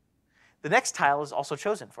tile, the next tile is also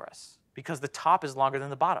chosen for us because the top is longer than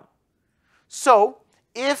the bottom. So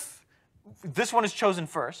if this one is chosen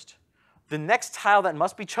first, the next tile that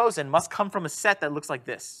must be chosen must come from a set that looks like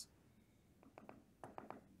this.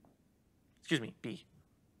 Excuse me, B.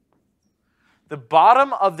 The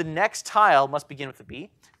bottom of the next tile must begin with a B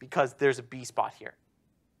because there's a B spot here,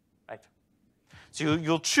 right? So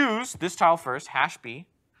you'll choose this tile first, hash B,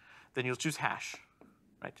 then you'll choose hash,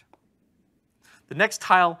 right? The next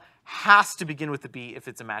tile has to begin with a B if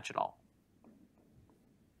it's a match at all.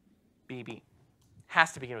 B, B.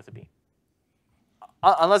 Has to begin with a B.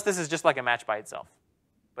 Unless this is just like a match by itself,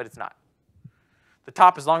 but it's not. The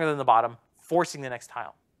top is longer than the bottom, forcing the next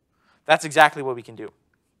tile. That's exactly what we can do.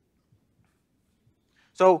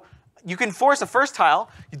 So you can force a first tile,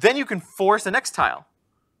 then you can force the next tile.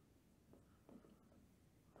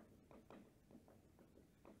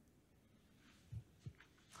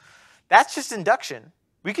 That's just induction.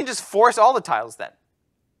 We can just force all the tiles then.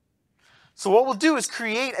 So what we'll do is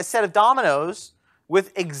create a set of dominoes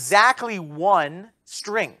with exactly one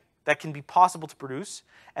string that can be possible to produce.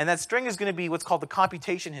 And that string is going to be what's called the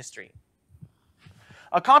computation history.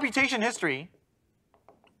 A computation history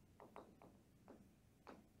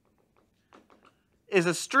is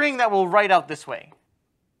a string that we'll write out this way.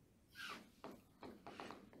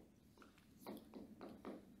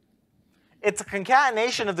 It's a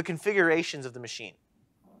concatenation of the configurations of the machine,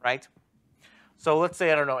 right? So let's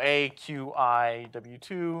say, I don't know, A, Q, I,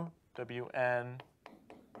 W2, Wn.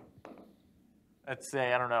 Let's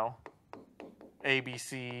say, I don't know, A, B,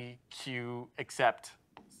 C, Q, except,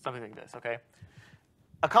 something like this, okay?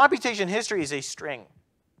 A computation history is a string.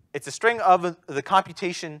 It's a string of the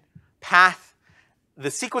computation path, the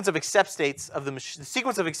sequence of accept states of the machine, the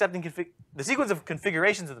sequence of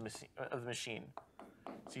configurations of the machine.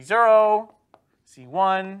 C0,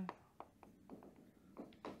 C1,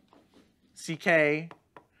 CK,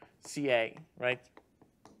 CA, right?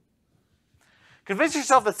 Convince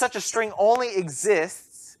yourself that such a string only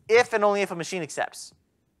exists if and only if a machine accepts.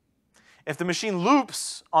 If the machine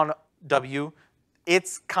loops on W,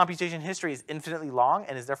 its computation history is infinitely long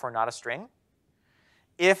and is therefore not a string.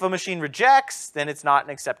 If a machine rejects, then it's not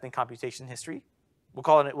an accepting computation history.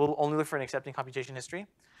 We'll only look for an accepting computation history.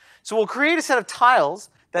 So we'll create a set of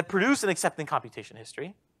tiles that produce an accepting computation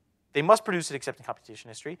history. They must produce an accepting computation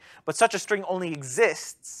history, but such a string only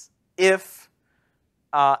exists if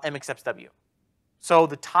M accepts W. So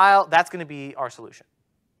the tile, that's going to be our solution.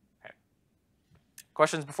 Okay.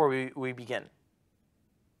 Questions before we begin?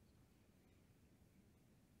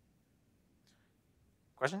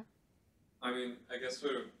 Question? I mean, I guess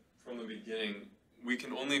sort of from the beginning, we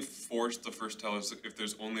can only force the first tile if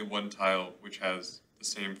there's only one tile which has the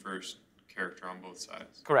same first character on both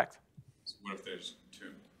sides. Correct. So what if there's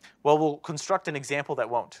two? Well, we'll construct an example that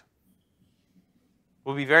won't.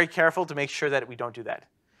 We'll be very careful to make sure that we don't do that.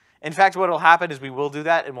 In fact, what will happen is we will do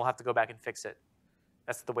that, and we'll have to go back and fix it.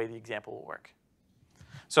 That's the way the example will work.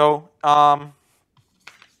 So our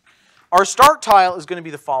start tile is going to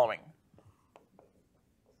be the following.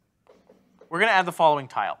 We're going to add the following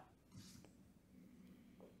tile.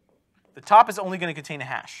 The top is only going to contain a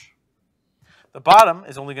hash. The bottom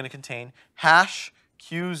is only going to contain hash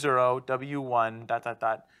Q0 W1 ...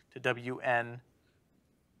 to Wn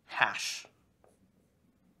hash.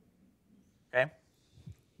 Okay?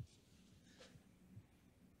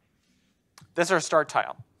 That's our start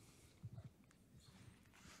tile.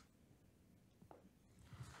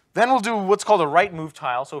 Then we'll do what's called a right move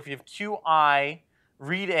tile. So if you have Qi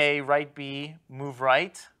read A, write B, move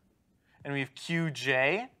right, and we have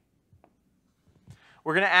QJ.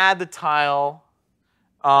 We're going to add the tile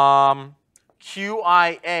QIA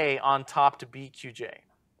on top to BQJ.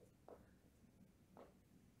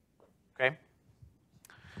 Okay?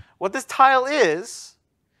 What this tile is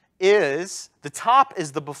the top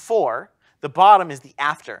is the before, the bottom is the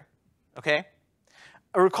after. Okay?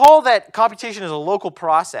 Recall that computation is a local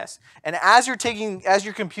process, and as you're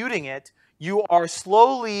computing it, you are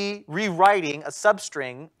slowly rewriting a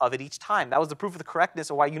substring of it each time. That was the proof of the correctness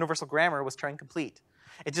of why universal grammar was Turing complete.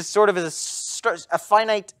 It just sort of is a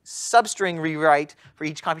finite substring rewrite for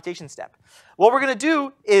each computation step. What we're going to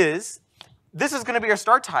do is, this is going to be our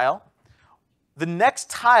start tile. The next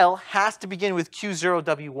tile has to begin with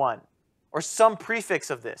Q0W1, or some prefix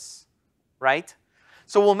of this, right?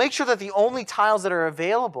 So we'll make sure that the only tiles that are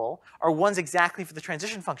available are ones exactly for the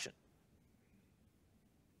transition function.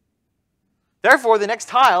 Therefore, the next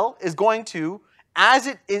tile is going to,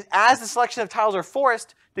 as the selection of tiles are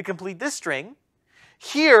forced to complete this string,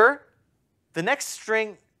 here, the next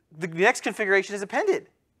configuration is appended.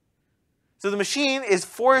 So the machine is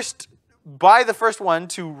forced by the first one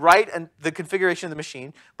to write the configuration of the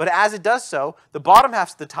machine, but as it does so, the bottom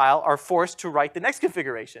halves of the tile are forced to write the next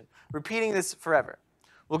configuration, repeating this forever.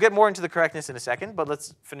 We'll get more into the correctness in a second, but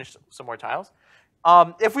let's finish some more tiles.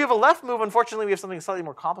 If we have a left move, unfortunately, we have something slightly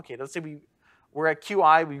more complicated. Let's say we're at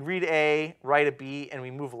QI, we read A, write a B, and we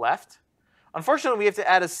move left. Unfortunately, we have to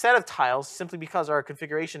add a set of tiles simply because our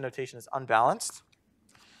configuration notation is unbalanced.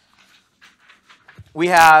 We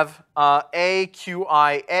have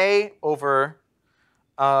AQIA over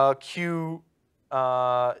QJAB.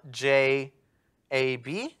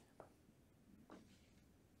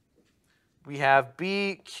 We have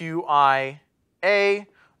BQIA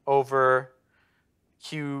over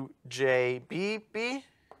QJBB.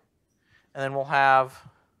 And then we'll have,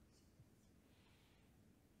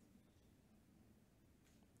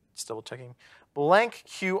 just double checking, blank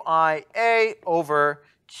QIA over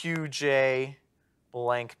QJ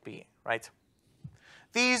blank B, right?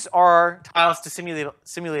 These are tiles to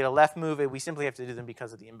simulate a left move, and we simply have to do them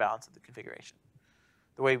because of the imbalance of the configuration.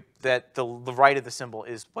 The way that the right of the symbol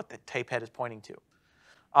is what the tape head is pointing to.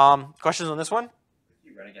 Questions on this one? If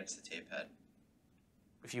you run against the tape head.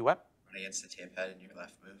 If you what? Run against the tape head in your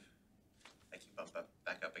left move. Like you bump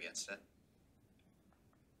back up against it.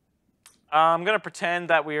 I'm going to pretend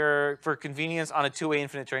that we're, for convenience, on a two-way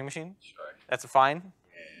infinite Turing machine. Sure. That's fine?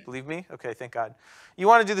 Yeah. Believe me? Okay, thank God. You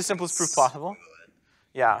want to do the simplest proof possible?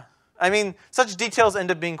 Yeah. I mean, such details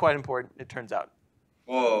end up being quite important, it turns out.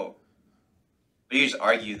 Whoa. But you just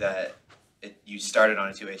argue that you started on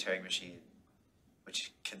a two-way Turing machine,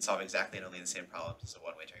 which can solve exactly and only the same problems as a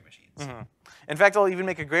one-way Turing machine. Mm-hmm. In fact, I'll even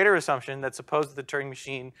make a greater assumption that suppose the Turing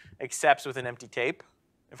machine accepts with an empty tape,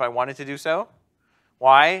 if I wanted to do so.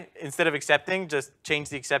 Why? Instead of accepting, just change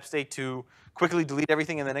the accept state to quickly delete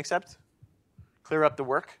everything and then accept. Clear up the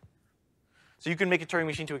work. So you can make a Turing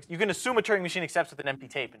machine you can assume a Turing machine accepts with an empty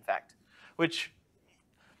tape, in fact. Which,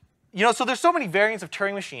 so there's so many variants of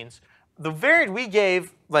Turing machines. The variant we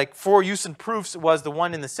gave, like for use in proofs, was the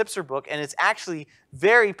one in the Sipser book, and it's actually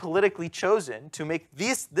very politically chosen to make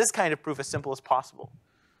this kind of proof as simple as possible,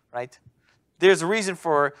 right? There's a reason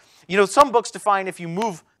for, some books define if you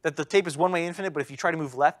move that the tape is one-way infinite, but if you try to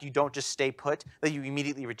move left, you don't just stay put, that you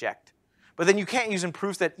immediately reject. But then you can't use in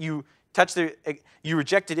proofs that you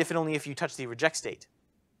reject it if and only if you touch the reject state,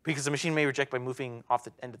 because the machine may reject by moving off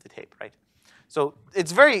the end of the tape, right? So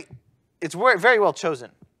it's very well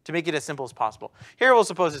chosen to make it as simple as possible. Here we'll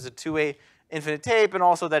suppose it's a two-way infinite tape, and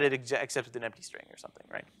also that it accepts with an empty string or something,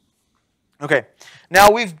 right? Okay, now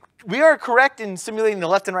we are correct in simulating the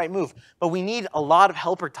left and right move, but we need a lot of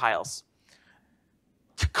helper tiles.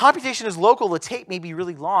 Computation is local, the tape may be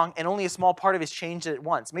really long, and only a small part of it is changed at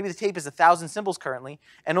once. Maybe the tape is 1,000 symbols currently,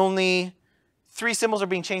 and only 3 symbols are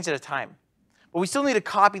being changed at a time. But we still need to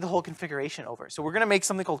copy the whole configuration over. So we're going to make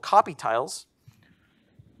something called copy tiles.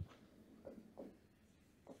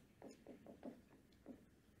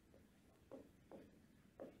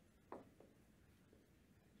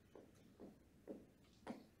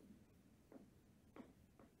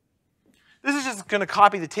 This is just going to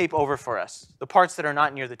copy the tape over for us, the parts that are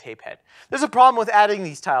not near the tape head. There's a problem with adding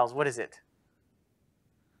these tiles. What is it?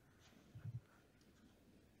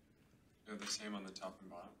 They're the same on the top and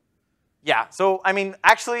bottom. Yeah, so I mean,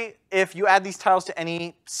 actually, if you add these tiles to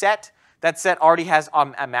any set, that set already has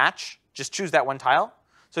a match. Just choose that one tile.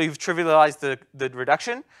 So you've trivialized the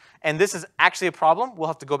reduction. And this is actually a problem. We'll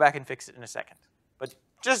have to go back and fix it in a second. But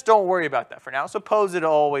just don't worry about that for now. Suppose it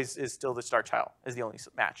always is still the start tile is the only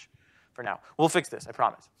match for now. We'll fix this, I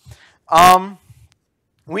promise.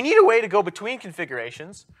 We need a way to go between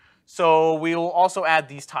configurations, so we will also add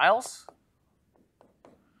these tiles.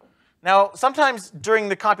 Now, sometimes during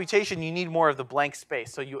the computation, you need more of the blank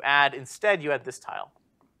space, so instead you add this tile.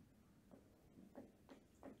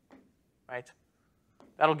 Right?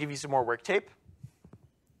 That'll give you some more work tape.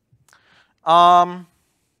 Now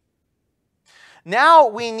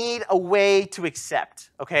we need a way to accept,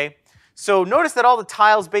 okay? So notice that all the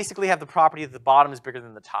tiles basically have the property that the bottom is bigger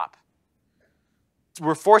than the top.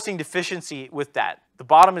 We're forcing deficiency with that. The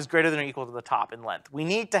bottom is greater than or equal to the top in length. We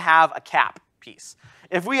need to have a cap piece.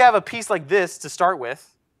 If we have a piece like this to start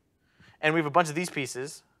with, and we have a bunch of these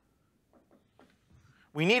pieces,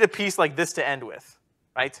 we need a piece like this to end with,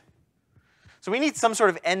 right? So we need some sort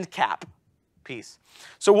of end cap piece.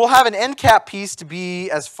 So we'll have an end cap piece to be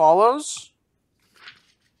as follows.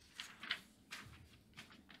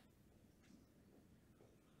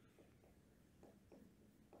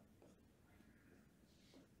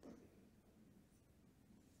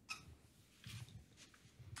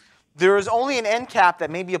 There is only an end cap that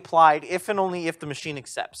may be applied if and only if the machine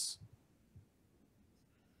accepts.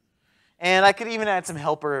 And I could even add some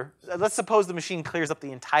helper. Let's suppose the machine clears up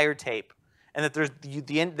the entire tape and that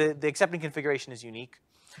the accepting configuration is unique.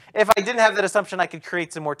 If I didn't have that assumption, I could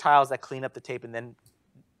create some more tiles that clean up the tape and then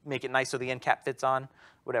make it nice so the end cap fits on.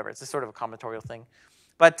 Whatever, it's a sort of a combinatorial thing.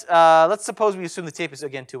 But let's suppose we assume the tape is,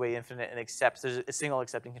 again, two-way infinite and accepts. There's a single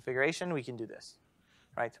accepting configuration. We can do this,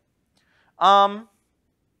 right? All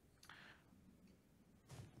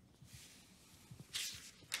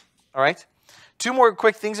right. Two more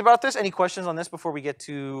quick things about this. Any questions on this before we get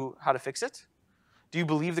to how to fix it? Do you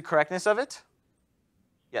believe the correctness of it?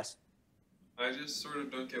 Yes. I just sort of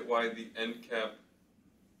don't get why the end cap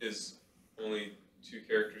is only 2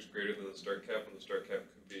 characters greater than the start cap, and the start cap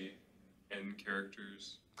could be n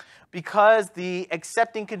characters. Because the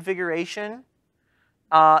accepting configuration,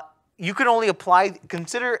 you can only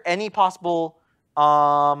consider any possible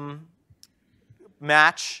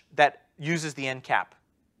match that uses the end cap.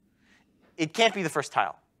 It can't be the first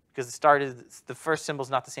tile because the first symbol is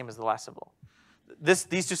not the same as the last symbol.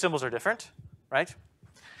 These two symbols are different, right?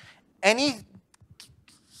 Any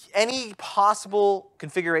possible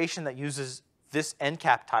configuration that uses this end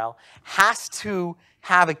cap tile has to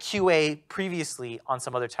have a QA previously on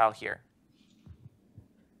some other tile here,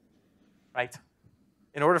 right?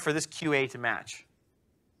 In order for this QA to match.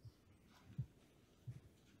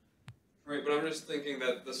 Right, but I'm just thinking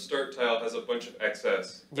that the start tile has a bunch of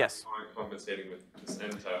excess. Yes. Compensating with this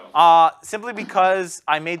end tile. Simply because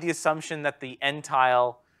I made the assumption that the end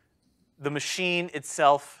tile, the machine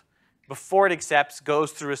itself, before it accepts,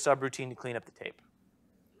 goes through a subroutine to clean up the tape.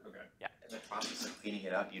 Okay. Yeah. In the process of cleaning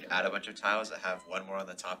it up, you'd add a bunch of tiles that have one more on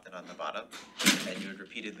the top than on the bottom, and you would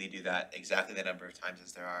repeatedly do that exactly the number of times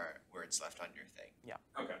as there are words left on your thing. Yeah.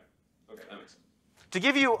 Okay. Okay, that makes sense. To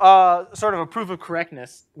give you sort of a proof of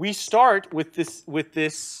correctness, we start with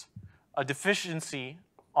this deficiency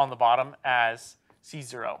on the bottom as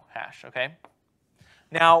C0 hash, okay?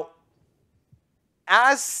 Now,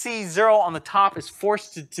 as C0 on the top is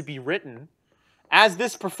forced to be written, as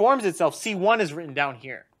this performs itself, C1 is written down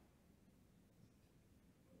here,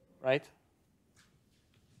 right?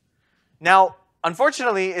 Now,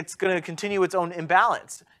 unfortunately, it's going to continue its own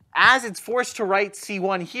imbalance. As it's forced to write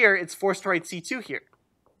C1 here, it's forced to write C2 here.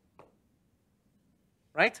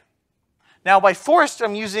 Right? Now, by forced,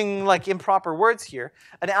 I'm using like improper words here.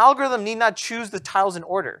 An algorithm need not choose the tiles in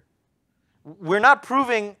order. We're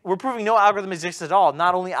proving no algorithm exists at all,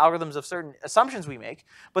 not only algorithms of certain assumptions we make,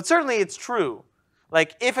 but certainly it's true.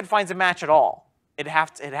 Like if it finds a match at all, it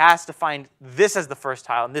has to find this as the first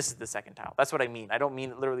tile and this is the second tile. That's what I mean. I don't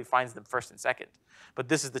mean it literally finds them first and second, but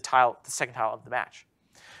this is the second tile of the match.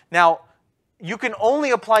 Now, you can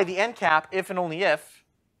only apply the end cap if and only if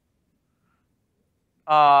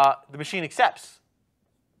the machine accepts.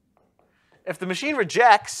 If the machine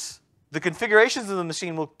rejects, the configurations of the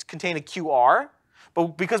machine will contain a QR,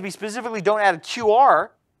 but because we specifically don't add a QR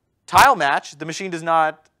tile match, the machine does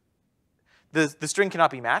not, the string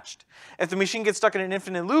cannot be matched. If the machine gets stuck in an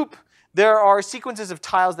infinite loop, there are sequences of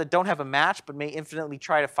tiles that don't have a match but may infinitely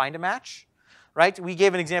try to find a match, right? We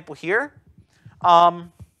gave an example here.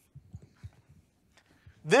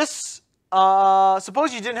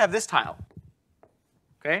 Suppose you didn't have this tile,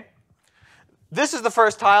 okay? This is the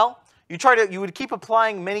first tile. You would keep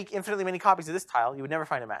applying infinitely many copies of this tile. You would never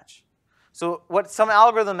find a match. So some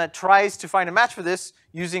algorithm that tries to find a match for this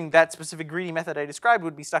using that specific greedy method I described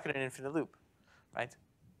would be stuck in an infinite loop, right?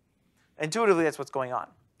 Intuitively, that's what's going on.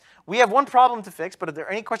 We have one problem to fix, but are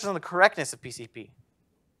there any questions on the correctness of PCP?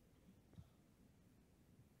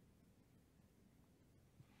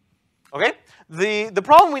 Okay? The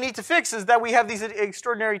problem we need to fix is that we have these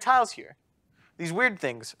extraordinary tiles here, these weird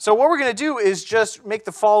things. So what we're going to do is just make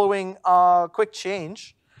the following quick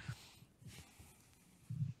change.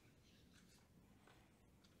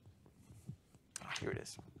 Here it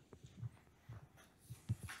is.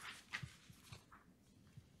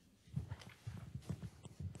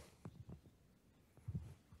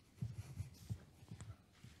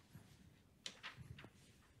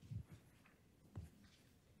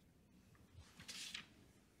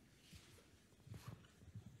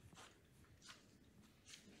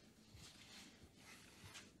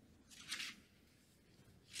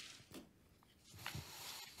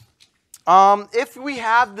 If we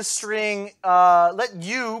have the string, let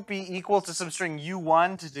u be equal to some string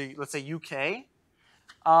u1 to the, let's say uk,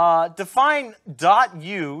 define dot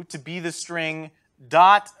u to be the string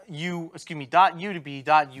dot u to be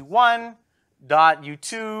dot u1, dot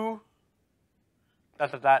u2,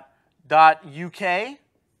 dot uk.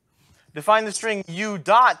 Define the string u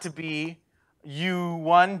dot to be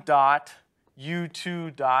u1 dot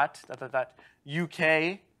u2 dot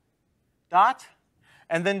uk dot.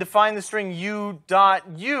 And then define the string u dot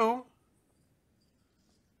u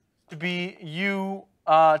to be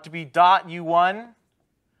dot u1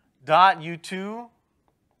 dot u2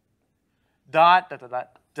 dot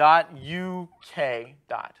uk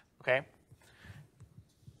dot. Okay.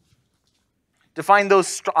 Define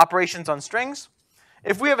those operations on strings.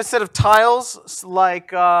 If we have a set of tiles,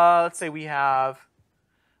 like let's say we have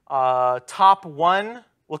top one,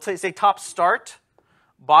 we'll say top start,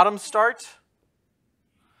 bottom start.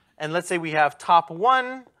 And let's say we have top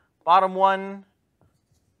one,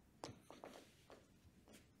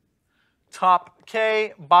 top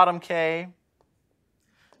k, bottom k.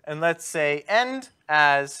 And let's say end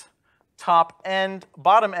as top end,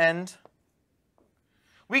 bottom end.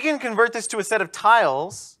 We can convert this to a set of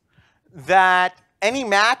tiles that any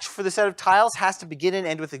match for the set of tiles has to begin and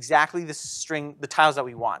end with exactly the string, the tiles that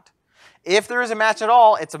we want. If there is a match at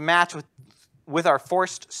all, it's a match with our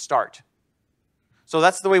forced start. So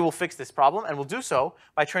that's the way we'll fix this problem, and we'll do so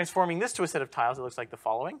by transforming this to a set of tiles that looks like the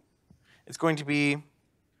following. It's going to be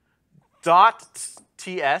dot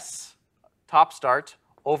ts, top start,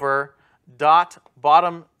 over dot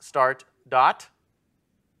bottom start dot.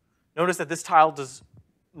 Notice that this tile does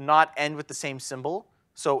not end with the same symbol,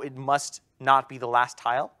 so it must not be the last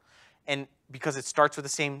tile. And because it starts with the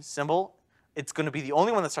same symbol, it's going to be the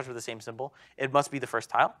only one that starts with the same symbol. It must be the first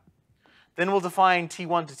tile. Then we'll define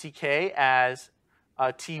t1 to tk as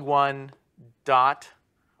t1 dot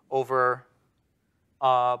over,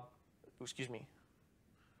 dot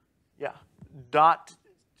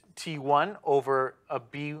t1 over a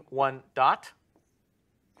b1 dot,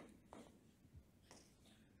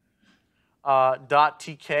 dot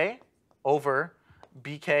tk over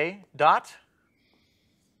bk dot.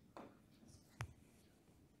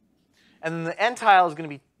 And then the end tile is going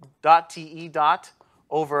to be dot te dot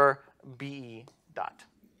over be dot.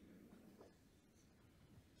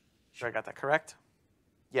 Sure I got that correct?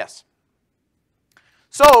 Yes.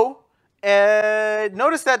 So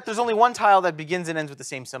notice that there's only one tile that begins and ends with the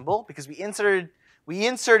same symbol because we inserted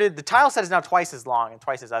the tile set is now twice as long and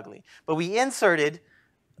twice as ugly, but we inserted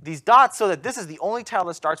these dots so that this is the only tile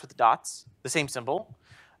that starts with the dots, the same symbol.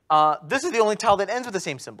 This is the only tile that ends with the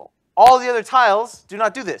same symbol. All the other tiles do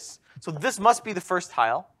not do this. So this must be the first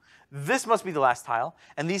tile, this must be the last tile,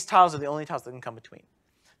 and these tiles are the only tiles that can come between.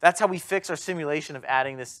 That's how we fix our simulation of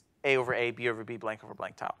adding this A over A, B over B, blank over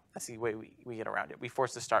blank tile. That's the way we get around it. We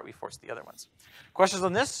force the start, we force the other ones. Questions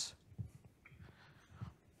on this?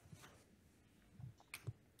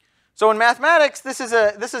 So in mathematics, this is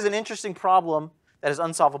an interesting problem that is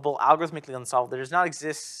unsolvable, algorithmically unsolvable. There does not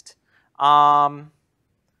exist an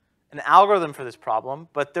algorithm for this problem,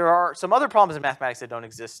 but there are some other problems in mathematics that don't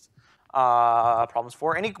exist problems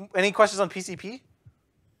for. Any questions on PCP?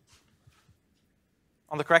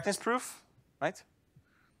 On the correctness proof, right?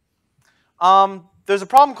 There's a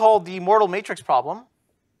problem called the mortal matrix problem.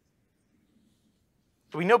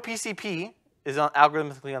 We know PCP is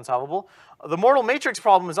algorithmically unsolvable. The mortal matrix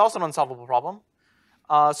problem is also an unsolvable problem.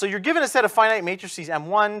 So you're given a set of finite matrices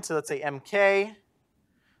M1 to, let's say, MK,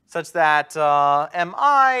 such that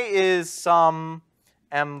Mi is some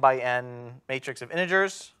M by N matrix of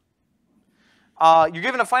integers. You're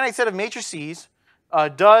given a finite set of matrices.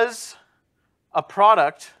 Does a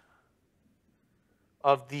product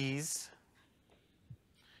of these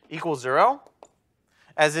equal 0,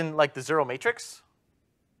 as in like the 0 matrix?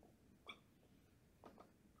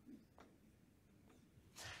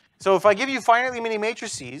 So if I give you finitely many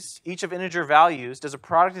matrices, each of integer values, does a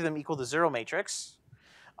product of them equal the 0 matrix?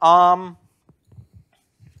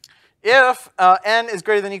 If n is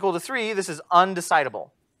greater than or equal to 3, this is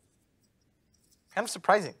undecidable. Kind of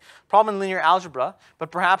surprising. Problem in linear algebra,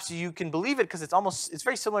 but perhaps you can believe it because it's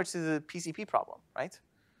very similar to the PCP problem, right?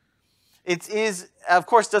 It is, of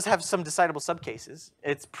course, does have some decidable subcases.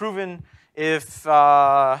 It's proven if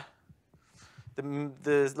let's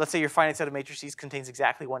say your finite set of matrices contains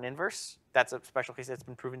exactly one inverse. That's a special case that's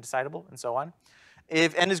been proven decidable, and so on.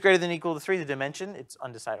 If n is greater than or equal to 3, the dimension, it's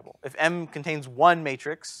undecidable. If M contains one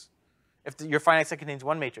matrix, if your finite set contains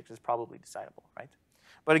one matrix, it's probably decidable, right?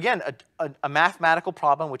 But again, a mathematical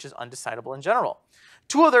problem which is undecidable in general.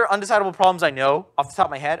 Two other undecidable problems I know off the top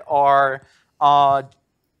of my head are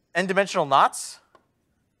n-dimensional knots.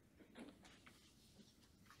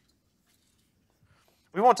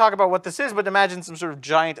 We won't talk about what this is, but imagine some sort of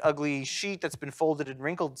giant, ugly sheet that's been folded and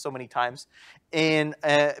wrinkled so many times, and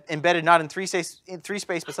embedded not in three space,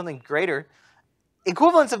 but something greater.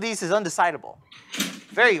 Equivalence of these is undecidable.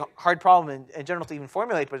 Very hard problem in general to even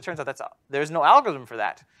formulate, but it turns out there's no algorithm for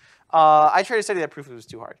that. I tried to study that proof, it was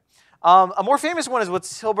too hard. A more famous one is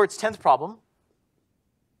what's Hilbert's 10th problem.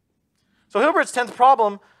 So Hilbert's 10th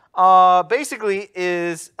problem basically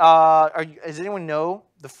is, does anyone know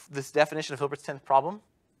this definition of Hilbert's 10th problem?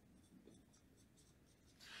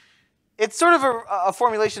 It's sort of a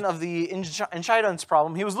formulation of the Entscheidungs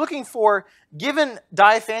problem. He was looking for, given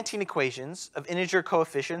Diophantine equations of integer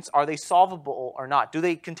coefficients, are they solvable or not? Do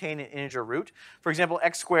they contain an integer root? For example,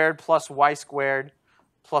 x squared plus y squared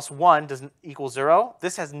plus 1 doesn't equal 0.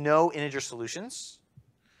 This has no integer solutions.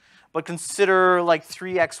 But consider like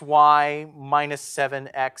 3xy minus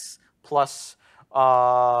 7x plus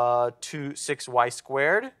 6y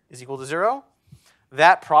squared is equal to 0.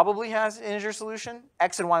 That probably has an integer solution.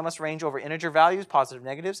 X and y must range over integer values, positive,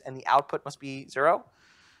 negatives, and the output must be 0.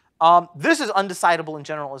 This is undecidable in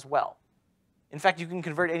general as well. In fact, you can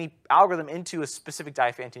convert any algorithm into a specific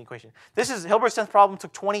Diophantine equation. This is Hilbert's 10th problem.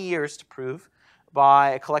 Took 20 years to prove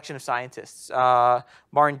by a collection of scientists.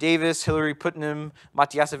 Martin Davis, Hilary Putnam,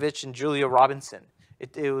 Matyasevich, and Julia Robinson.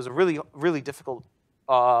 It was a really, really difficult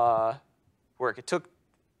work. It took,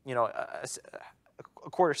 a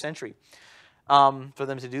quarter century for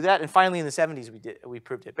them to do that. And finally, in the 70s, we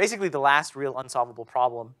proved it. Basically, the last real unsolvable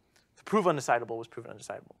problem to prove undecidable was proven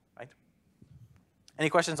undecidable, right? Any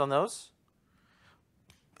questions on those?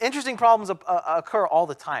 Interesting problems occur all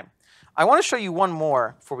the time. I want to show you one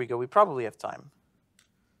more before we go. We probably have time.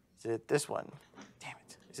 Is it this one? Damn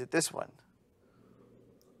it. Is it this one?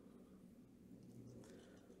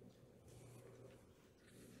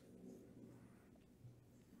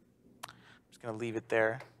 I'm just going to leave it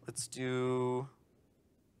there. Let's do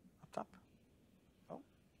up top. Oh.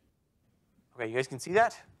 Okay, you guys can see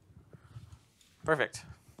that? Perfect.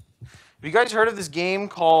 Have you guys heard of this game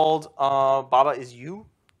called Baba Is You?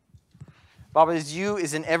 Baba Is You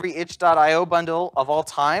is in every itch.io bundle of all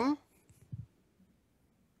time.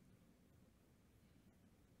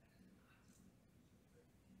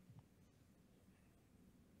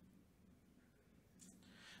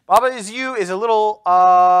 Baba Is You is a little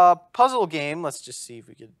puzzle game. Let's just see if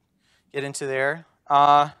we could get into there. So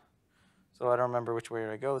I don't remember which way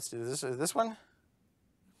I go. Let's do this one.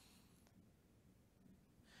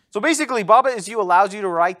 So basically, Baba Is You allows you to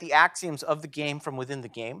write the axioms of the game from within the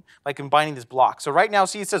game by combining this block. So right now,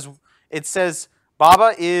 see, it says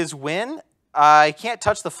Baba is win. I can't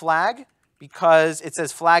touch the flag because it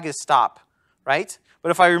says flag is stop, right?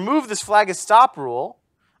 But if I remove this flag is stop rule,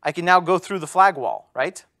 I can now go through the flag wall,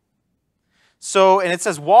 right? So, and it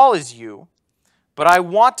says wall is you, but I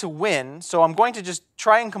want to win, so I'm going to just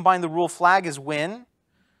try and combine the rule flag is win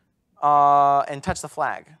and touch the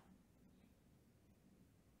flag.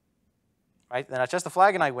 Right? Then I touch the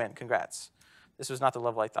flag and I win. Congrats. This was not the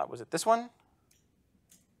level I thought. Was it this one?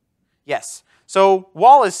 Yes. So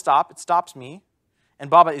wall is stop. It stops me. And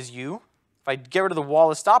Baba is you. If I get rid of the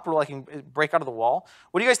wall is stop rule, I can break out of the wall.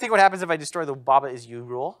 What do you guys think what happens if I destroy the Baba is you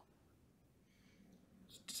rule?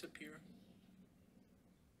 Just disappear.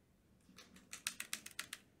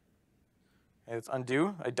 Okay, let's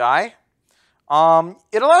undo. I die.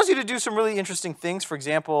 It allows you to do some really interesting things. For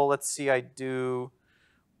example, let's see, I do...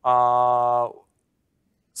 so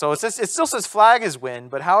it still says flag is win,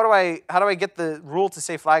 but how do I get the rule to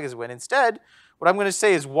say flag is win? Instead, what I'm going to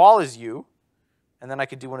say is wall is you, and then I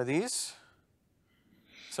could do one of these.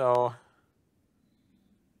 So,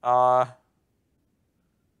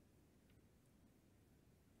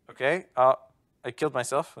 okay, I killed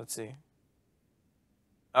myself. Let's see.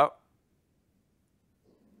 Oh.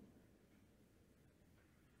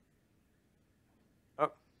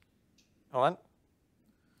 Oh. Hold on.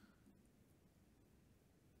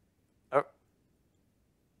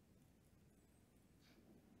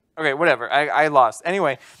 Okay, whatever. I lost.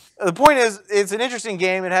 Anyway, the point is, it's an interesting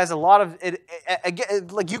game. It has a lot of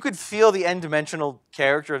like you could feel the n-dimensional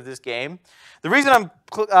character of this game. The reason I'm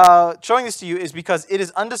showing this to you is because it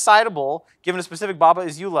is undecidable, given a specific Baba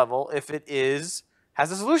is U level, if it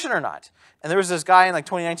has a solution or not. And there was this guy in like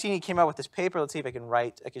 2019. He came out with this paper. Let's see if I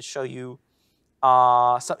can show you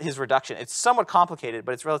his reduction. It's somewhat complicated,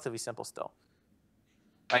 but it's relatively simple still.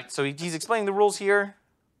 Right. So he's explaining the rules here.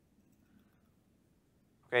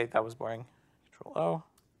 Okay, that was boring. Control O.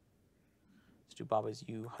 Let's do Baba's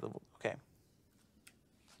U. Okay.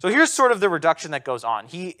 So here's sort of the reduction that goes on.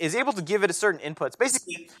 He is able to give it a certain inputs.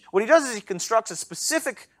 Basically, what he does is he constructs a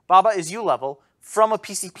specific Baba is U level from a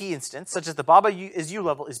PCP instance, such as the Baba is U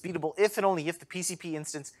level is beatable if and only if the PCP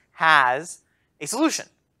instance has a solution.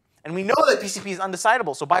 And we know that PCP is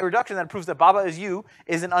undecidable, so by reduction that proves that Baba is U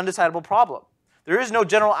is an undecidable problem. There is no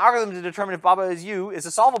general algorithm to determine if Baba is U is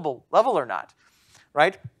a solvable level or not.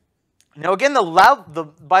 Right? Now again,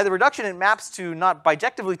 by the reduction, it maps to not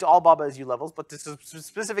bijectively to all Baba is U levels, but to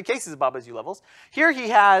specific cases of Baba is U levels. Here he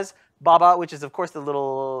has Baba, which is of course the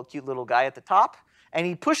cute little guy at the top, and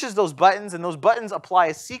he pushes those buttons, and those buttons apply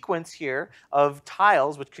a sequence here of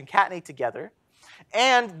tiles which concatenate together.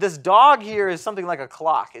 And this dog here is something like a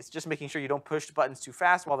clock. It's just making sure you don't push buttons too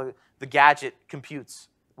fast while the gadget computes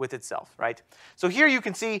with itself, right? So here you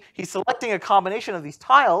can see he's selecting a combination of these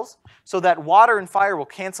tiles so that water and fire will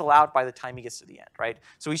cancel out by the time he gets to the end, right?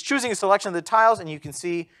 So he's choosing a selection of the tiles, and you can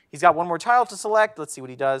see he's got one more tile to select. Let's see what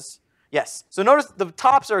he does. Yes. So notice the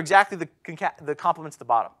tops are exactly the complements of the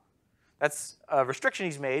bottom. That's a restriction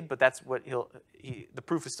he's made, but that's what the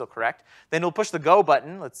proof is still correct. Then he'll push the go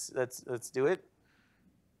button. Let's do it.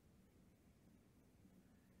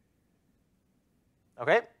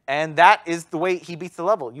 Okay, and that is the way he beats the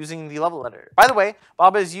level, using the level editor. By the way,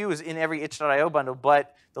 Baba is U is in every itch.io bundle,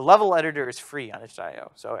 but the level editor is free on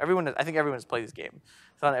itch.io. So I think everyone has played this game.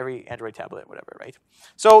 It's on every Android tablet, whatever, right?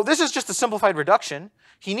 So this is just a simplified reduction.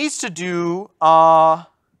 He needs to do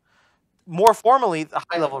more formally the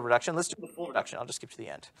high-level reduction. Let's do the full reduction. I'll just skip to the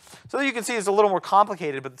end. So you can see it's a little more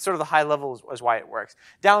complicated, but sort of the high level is why it works.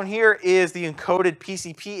 Down here is the encoded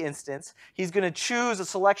PCP instance. He's going to choose a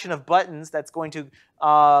selection of buttons that's going to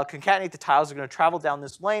concatenate the tiles. They're going to travel down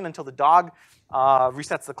this lane until the dog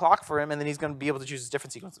resets the clock for him, and then he's going to be able to choose a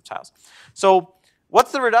different sequence of tiles. So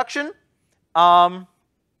what's the reduction?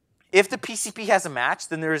 If the PCP has a match,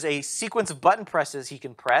 then there's a sequence of button presses he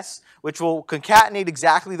can press, which will concatenate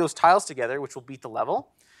exactly those tiles together, which will beat the level.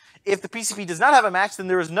 If the PCP does not have a match, then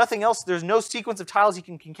there is nothing else. There's no sequence of tiles he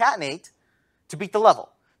can concatenate to beat the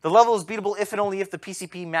level. The level is beatable if and only if the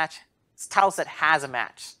PCP tile set has a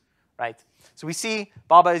match, right? So we see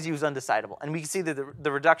Baba is U is undecidable, and we can see that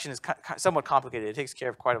the reduction is somewhat complicated. It takes care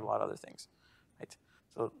of quite a lot of other things, right?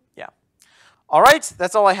 So yeah. All right,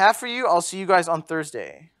 that's all I have for you. I'll see you guys on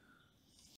Thursday.